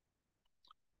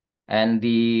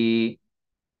the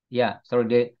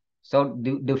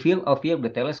field of view of the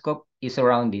telescope is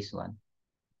around this one.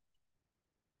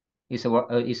 Is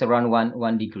around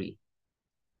 1 degree.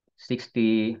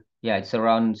 60, yeah, it's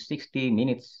around 60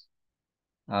 minutes,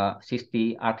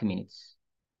 60 arc minutes.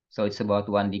 So it's about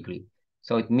 1 degree.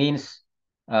 So it means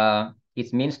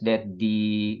that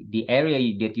the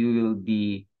area that you will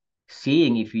be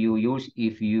seeing if you use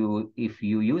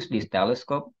this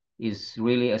telescope is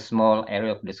really a small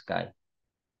area of the sky.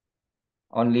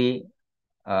 Only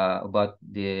about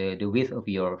the width of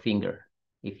your finger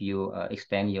if you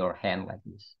extend your hand like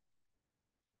this.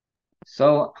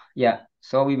 So yeah,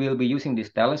 so we will be using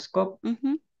this telescope,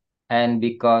 and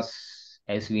because,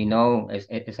 as we know, as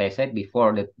I said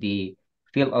before, that the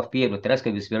field of view of the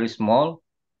telescope is very small,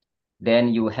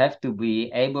 then you have to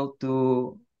be able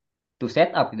to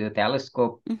set up the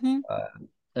telescope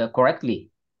correctly.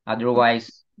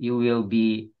 Otherwise, you will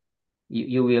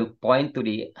point to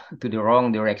the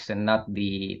wrong direction, not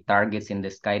the targets in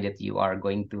the sky that you are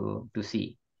going to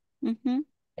see.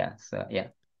 Yeah. So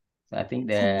yeah. So I think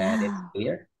that's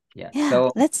clear. Yeah.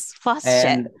 So let's fast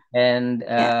and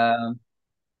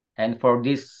for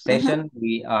this session,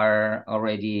 we are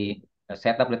already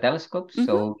set up the telescope.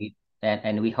 So we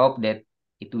hope that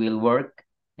it will work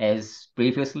as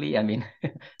previously. I mean,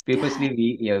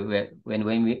 previously when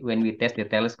we test the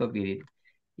telescope, it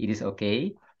is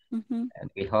okay. And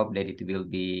we hope that it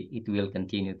will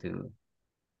continue to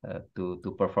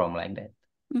perform like that.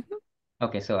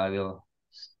 Okay, so I will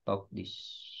stop this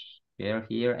share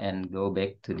here and go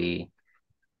back to the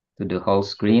whole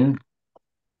screen.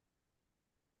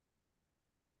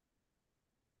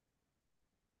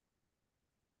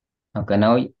 Okay,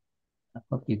 now I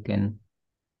hope you can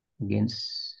again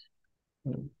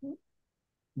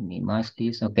minimize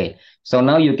this. Okay, so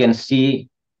now you can see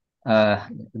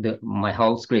my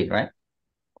whole screen, right?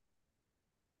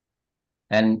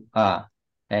 And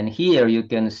here you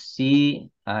can see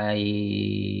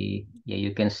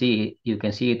you can see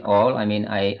it all. I mean,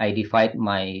 I divide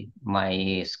my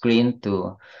screen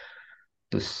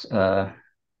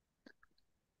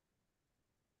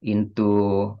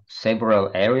into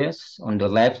several areas. On the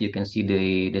left, you can see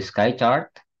the sky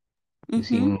chart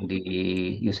using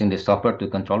the software to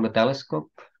control the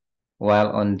telescope, while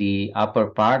on the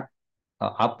upper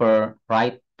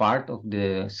right part of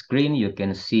the screen, you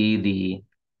can see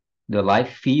the live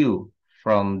view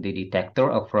from the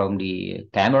detector or from the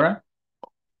camera,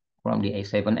 from the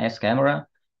A7S camera,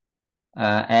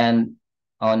 and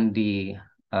on the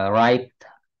right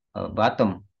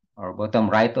bottom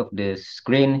right of the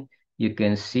screen, you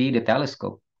can see the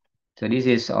telescope. So this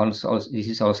is also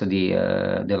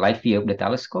the live view of the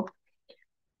telescope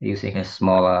using a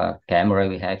small camera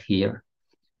we have here.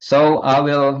 So I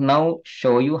will now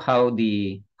show you how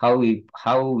we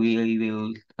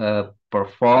will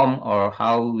perform, or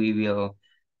how we will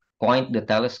point the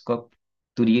telescope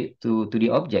to the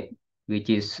object, which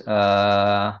is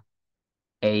I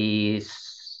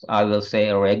will say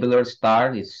a regular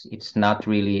star. It's not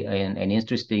really an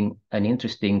interesting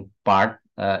part.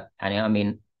 I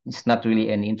mean, it's not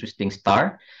really an interesting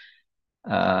star.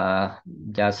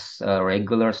 Just a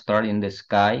regular star in the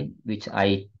sky, which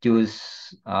I choose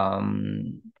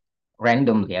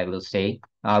randomly. I would say,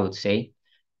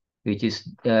 which is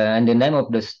and the name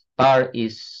of the star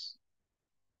is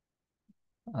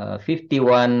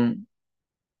 51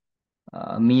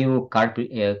 mu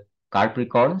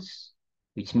Capricorns,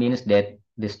 which means that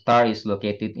the star is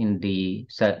located in the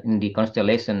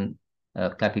constellation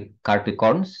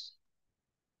Capricornus,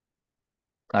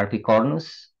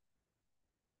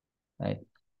 right?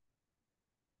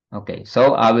 Okay,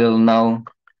 so I will now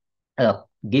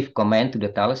give command to the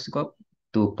telescope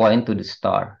to point to the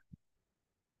star.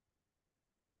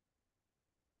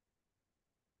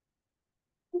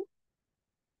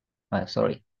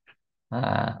 Sorry.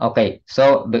 Okay,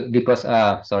 so because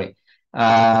sorry.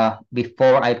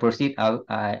 Before I proceed,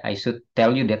 I should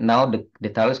tell you that now the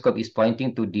telescope is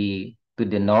pointing to the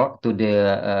north, to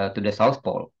the south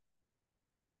pole.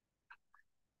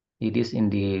 It is in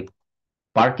the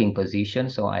parking position,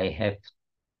 so I have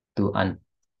to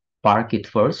unpark it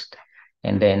first,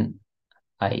 and then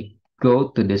I go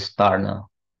to the star now.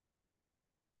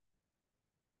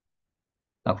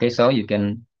 Okay, so you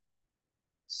can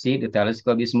see the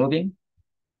telescope is moving.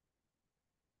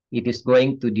 It is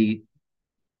going to the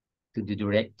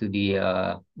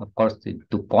of course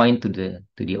to point to the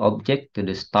object, to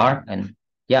the star, and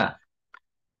yeah.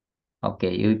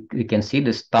 Okay, you can see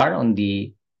the star on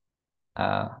the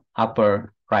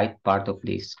upper right part of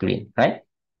the screen, right?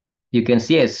 You can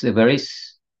see it's a very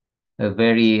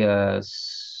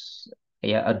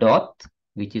a dot,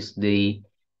 which is the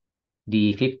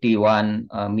 51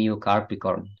 mu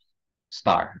Capricorn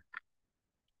star.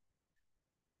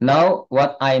 Now,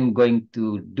 what I'm going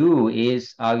to do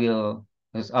is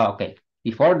okay.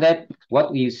 Before that,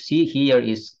 what you see here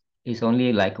is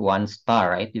only like one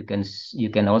star, right? You can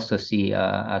also see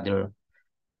other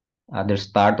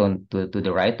star to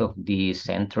the right of the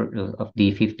center of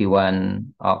the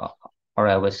 51, or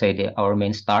I would say our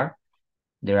main star.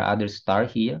 There are other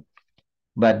stars here,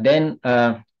 but then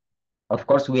of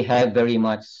course we have a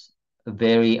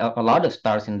lot of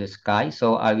stars in the sky.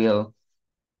 So I will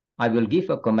give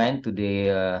a command to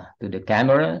the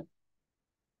camera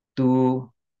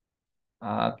to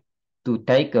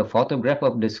take a photograph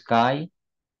of the sky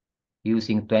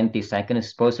using 20-second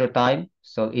exposure time.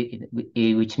 So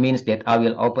which means that I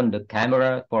will open the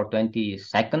camera for 20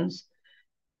 seconds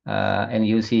and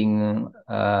using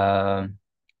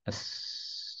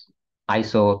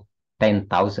ISO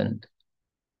 10,000,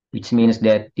 which means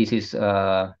that this is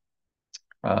that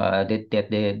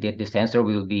the sensor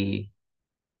will be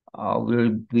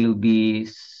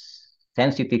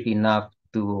sensitive enough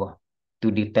to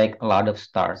detect a lot of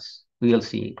stars. We'll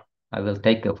see. I will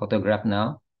take a photograph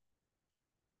now,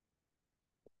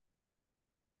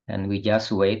 and we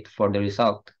just wait for the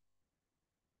result.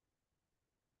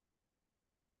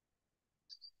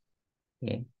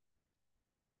 Okay.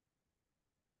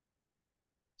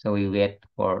 So we wait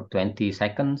for 20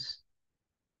 seconds.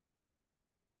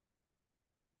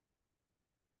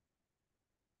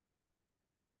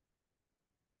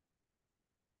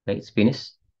 Okay, it's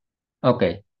finished.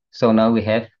 Okay, so now we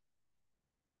have,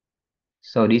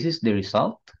 so this is the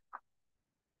result.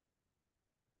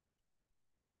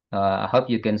 I hope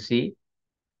you can see.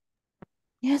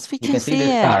 Yes, we You can can see see the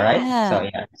it. star, right? Yeah. So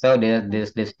yeah, so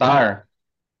the star,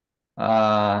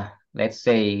 let's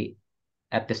say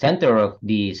at the center of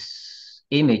this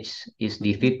image is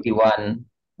the 51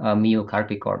 Mu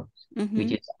Capricorn,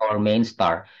 which is our main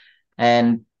star.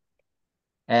 And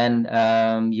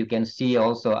you can see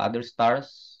also other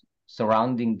stars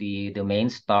surrounding the main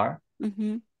star.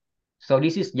 So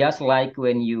this is just like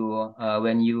when you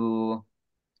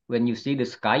see the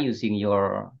sky using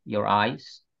your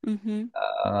eyes,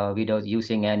 without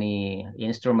using any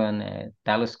instrument,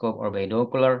 telescope or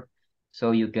binocular.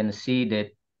 So you can see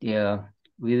that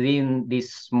within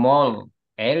this small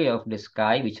area of the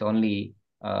sky, which only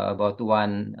about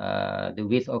the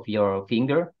width of your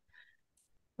finger,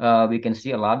 we can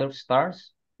see a lot of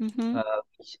stars,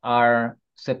 which are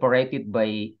separated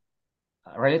by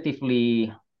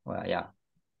relatively,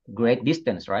 great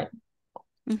distance, right?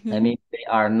 I mean, they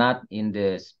are not in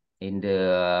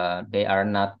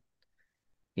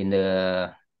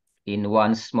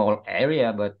one small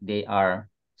area, but they are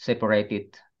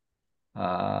separated,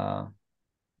 of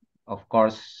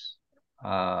course,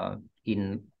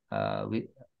 in very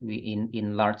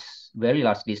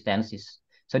large distances.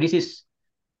 So this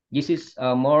is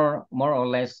more or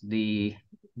less the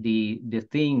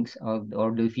things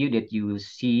or the view that you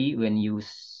see when you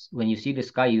see the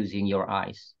sky using your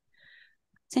eyes.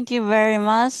 Thank you very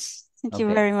much. Thank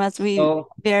you very much. We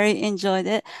very enjoyed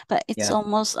it, but it's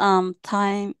almost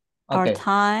time.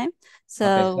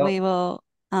 So we will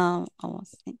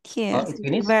almost. Thank you. Oh, it's Thank you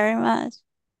finished? very much.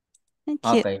 Thank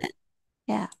you. Okay.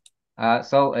 Yeah.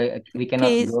 So we cannot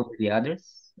Please. go to the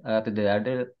others, to the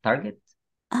other target.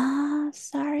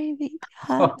 Sorry, we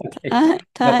have No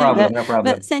time. problem.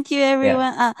 But thank you,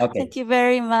 everyone. Okay. Thank you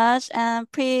very much. And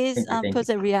please Thank put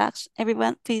you. the reaction.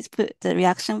 Everyone, please put the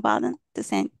reaction button to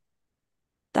thank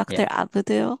Dr.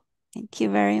 Abdul. Thank you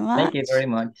very much. Thank you very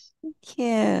much. Thank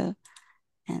you.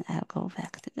 And I'll go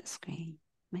back to the screen.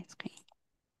 My screen.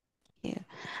 Thank you.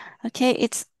 Okay,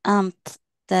 it's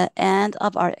the end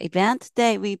of our event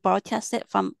today. We broadcasted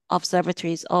from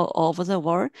observatories all over the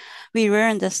world. We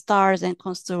learned the stars and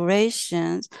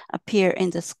constellations appear in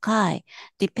the sky,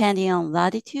 depending on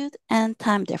latitude and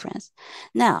time difference.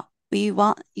 Now, we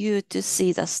want you to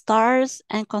see the stars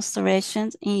and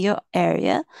constellations in your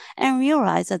area and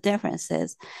realize the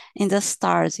differences in the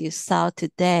stars you saw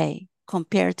today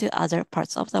compared to other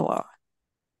parts of the world.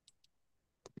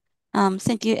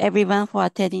 Thank you everyone for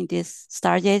attending this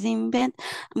Stargazing event.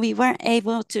 We weren't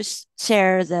able to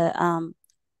share the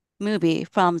movie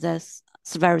from the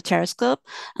Subaru Telescope.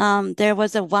 There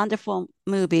was a wonderful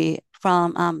movie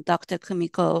from Dr.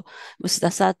 Kumiko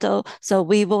Musudasato. So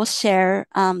we will share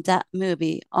that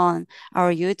movie on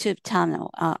our YouTube channel,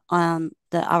 on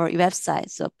our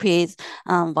website. So please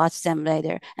watch them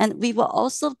later. And we will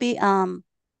also be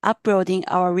uploading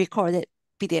our recorded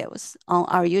videos on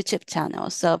our YouTube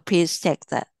channel. So please check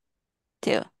that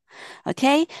too.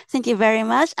 Okay, thank you very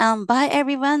much. Bye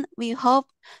everyone. We hope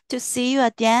to see you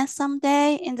again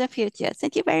someday in the future.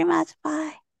 Thank you very much.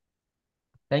 Bye.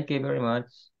 Thank you very much.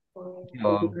 Thank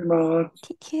you very much.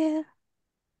 Thank you.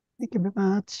 Thank you very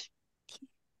much.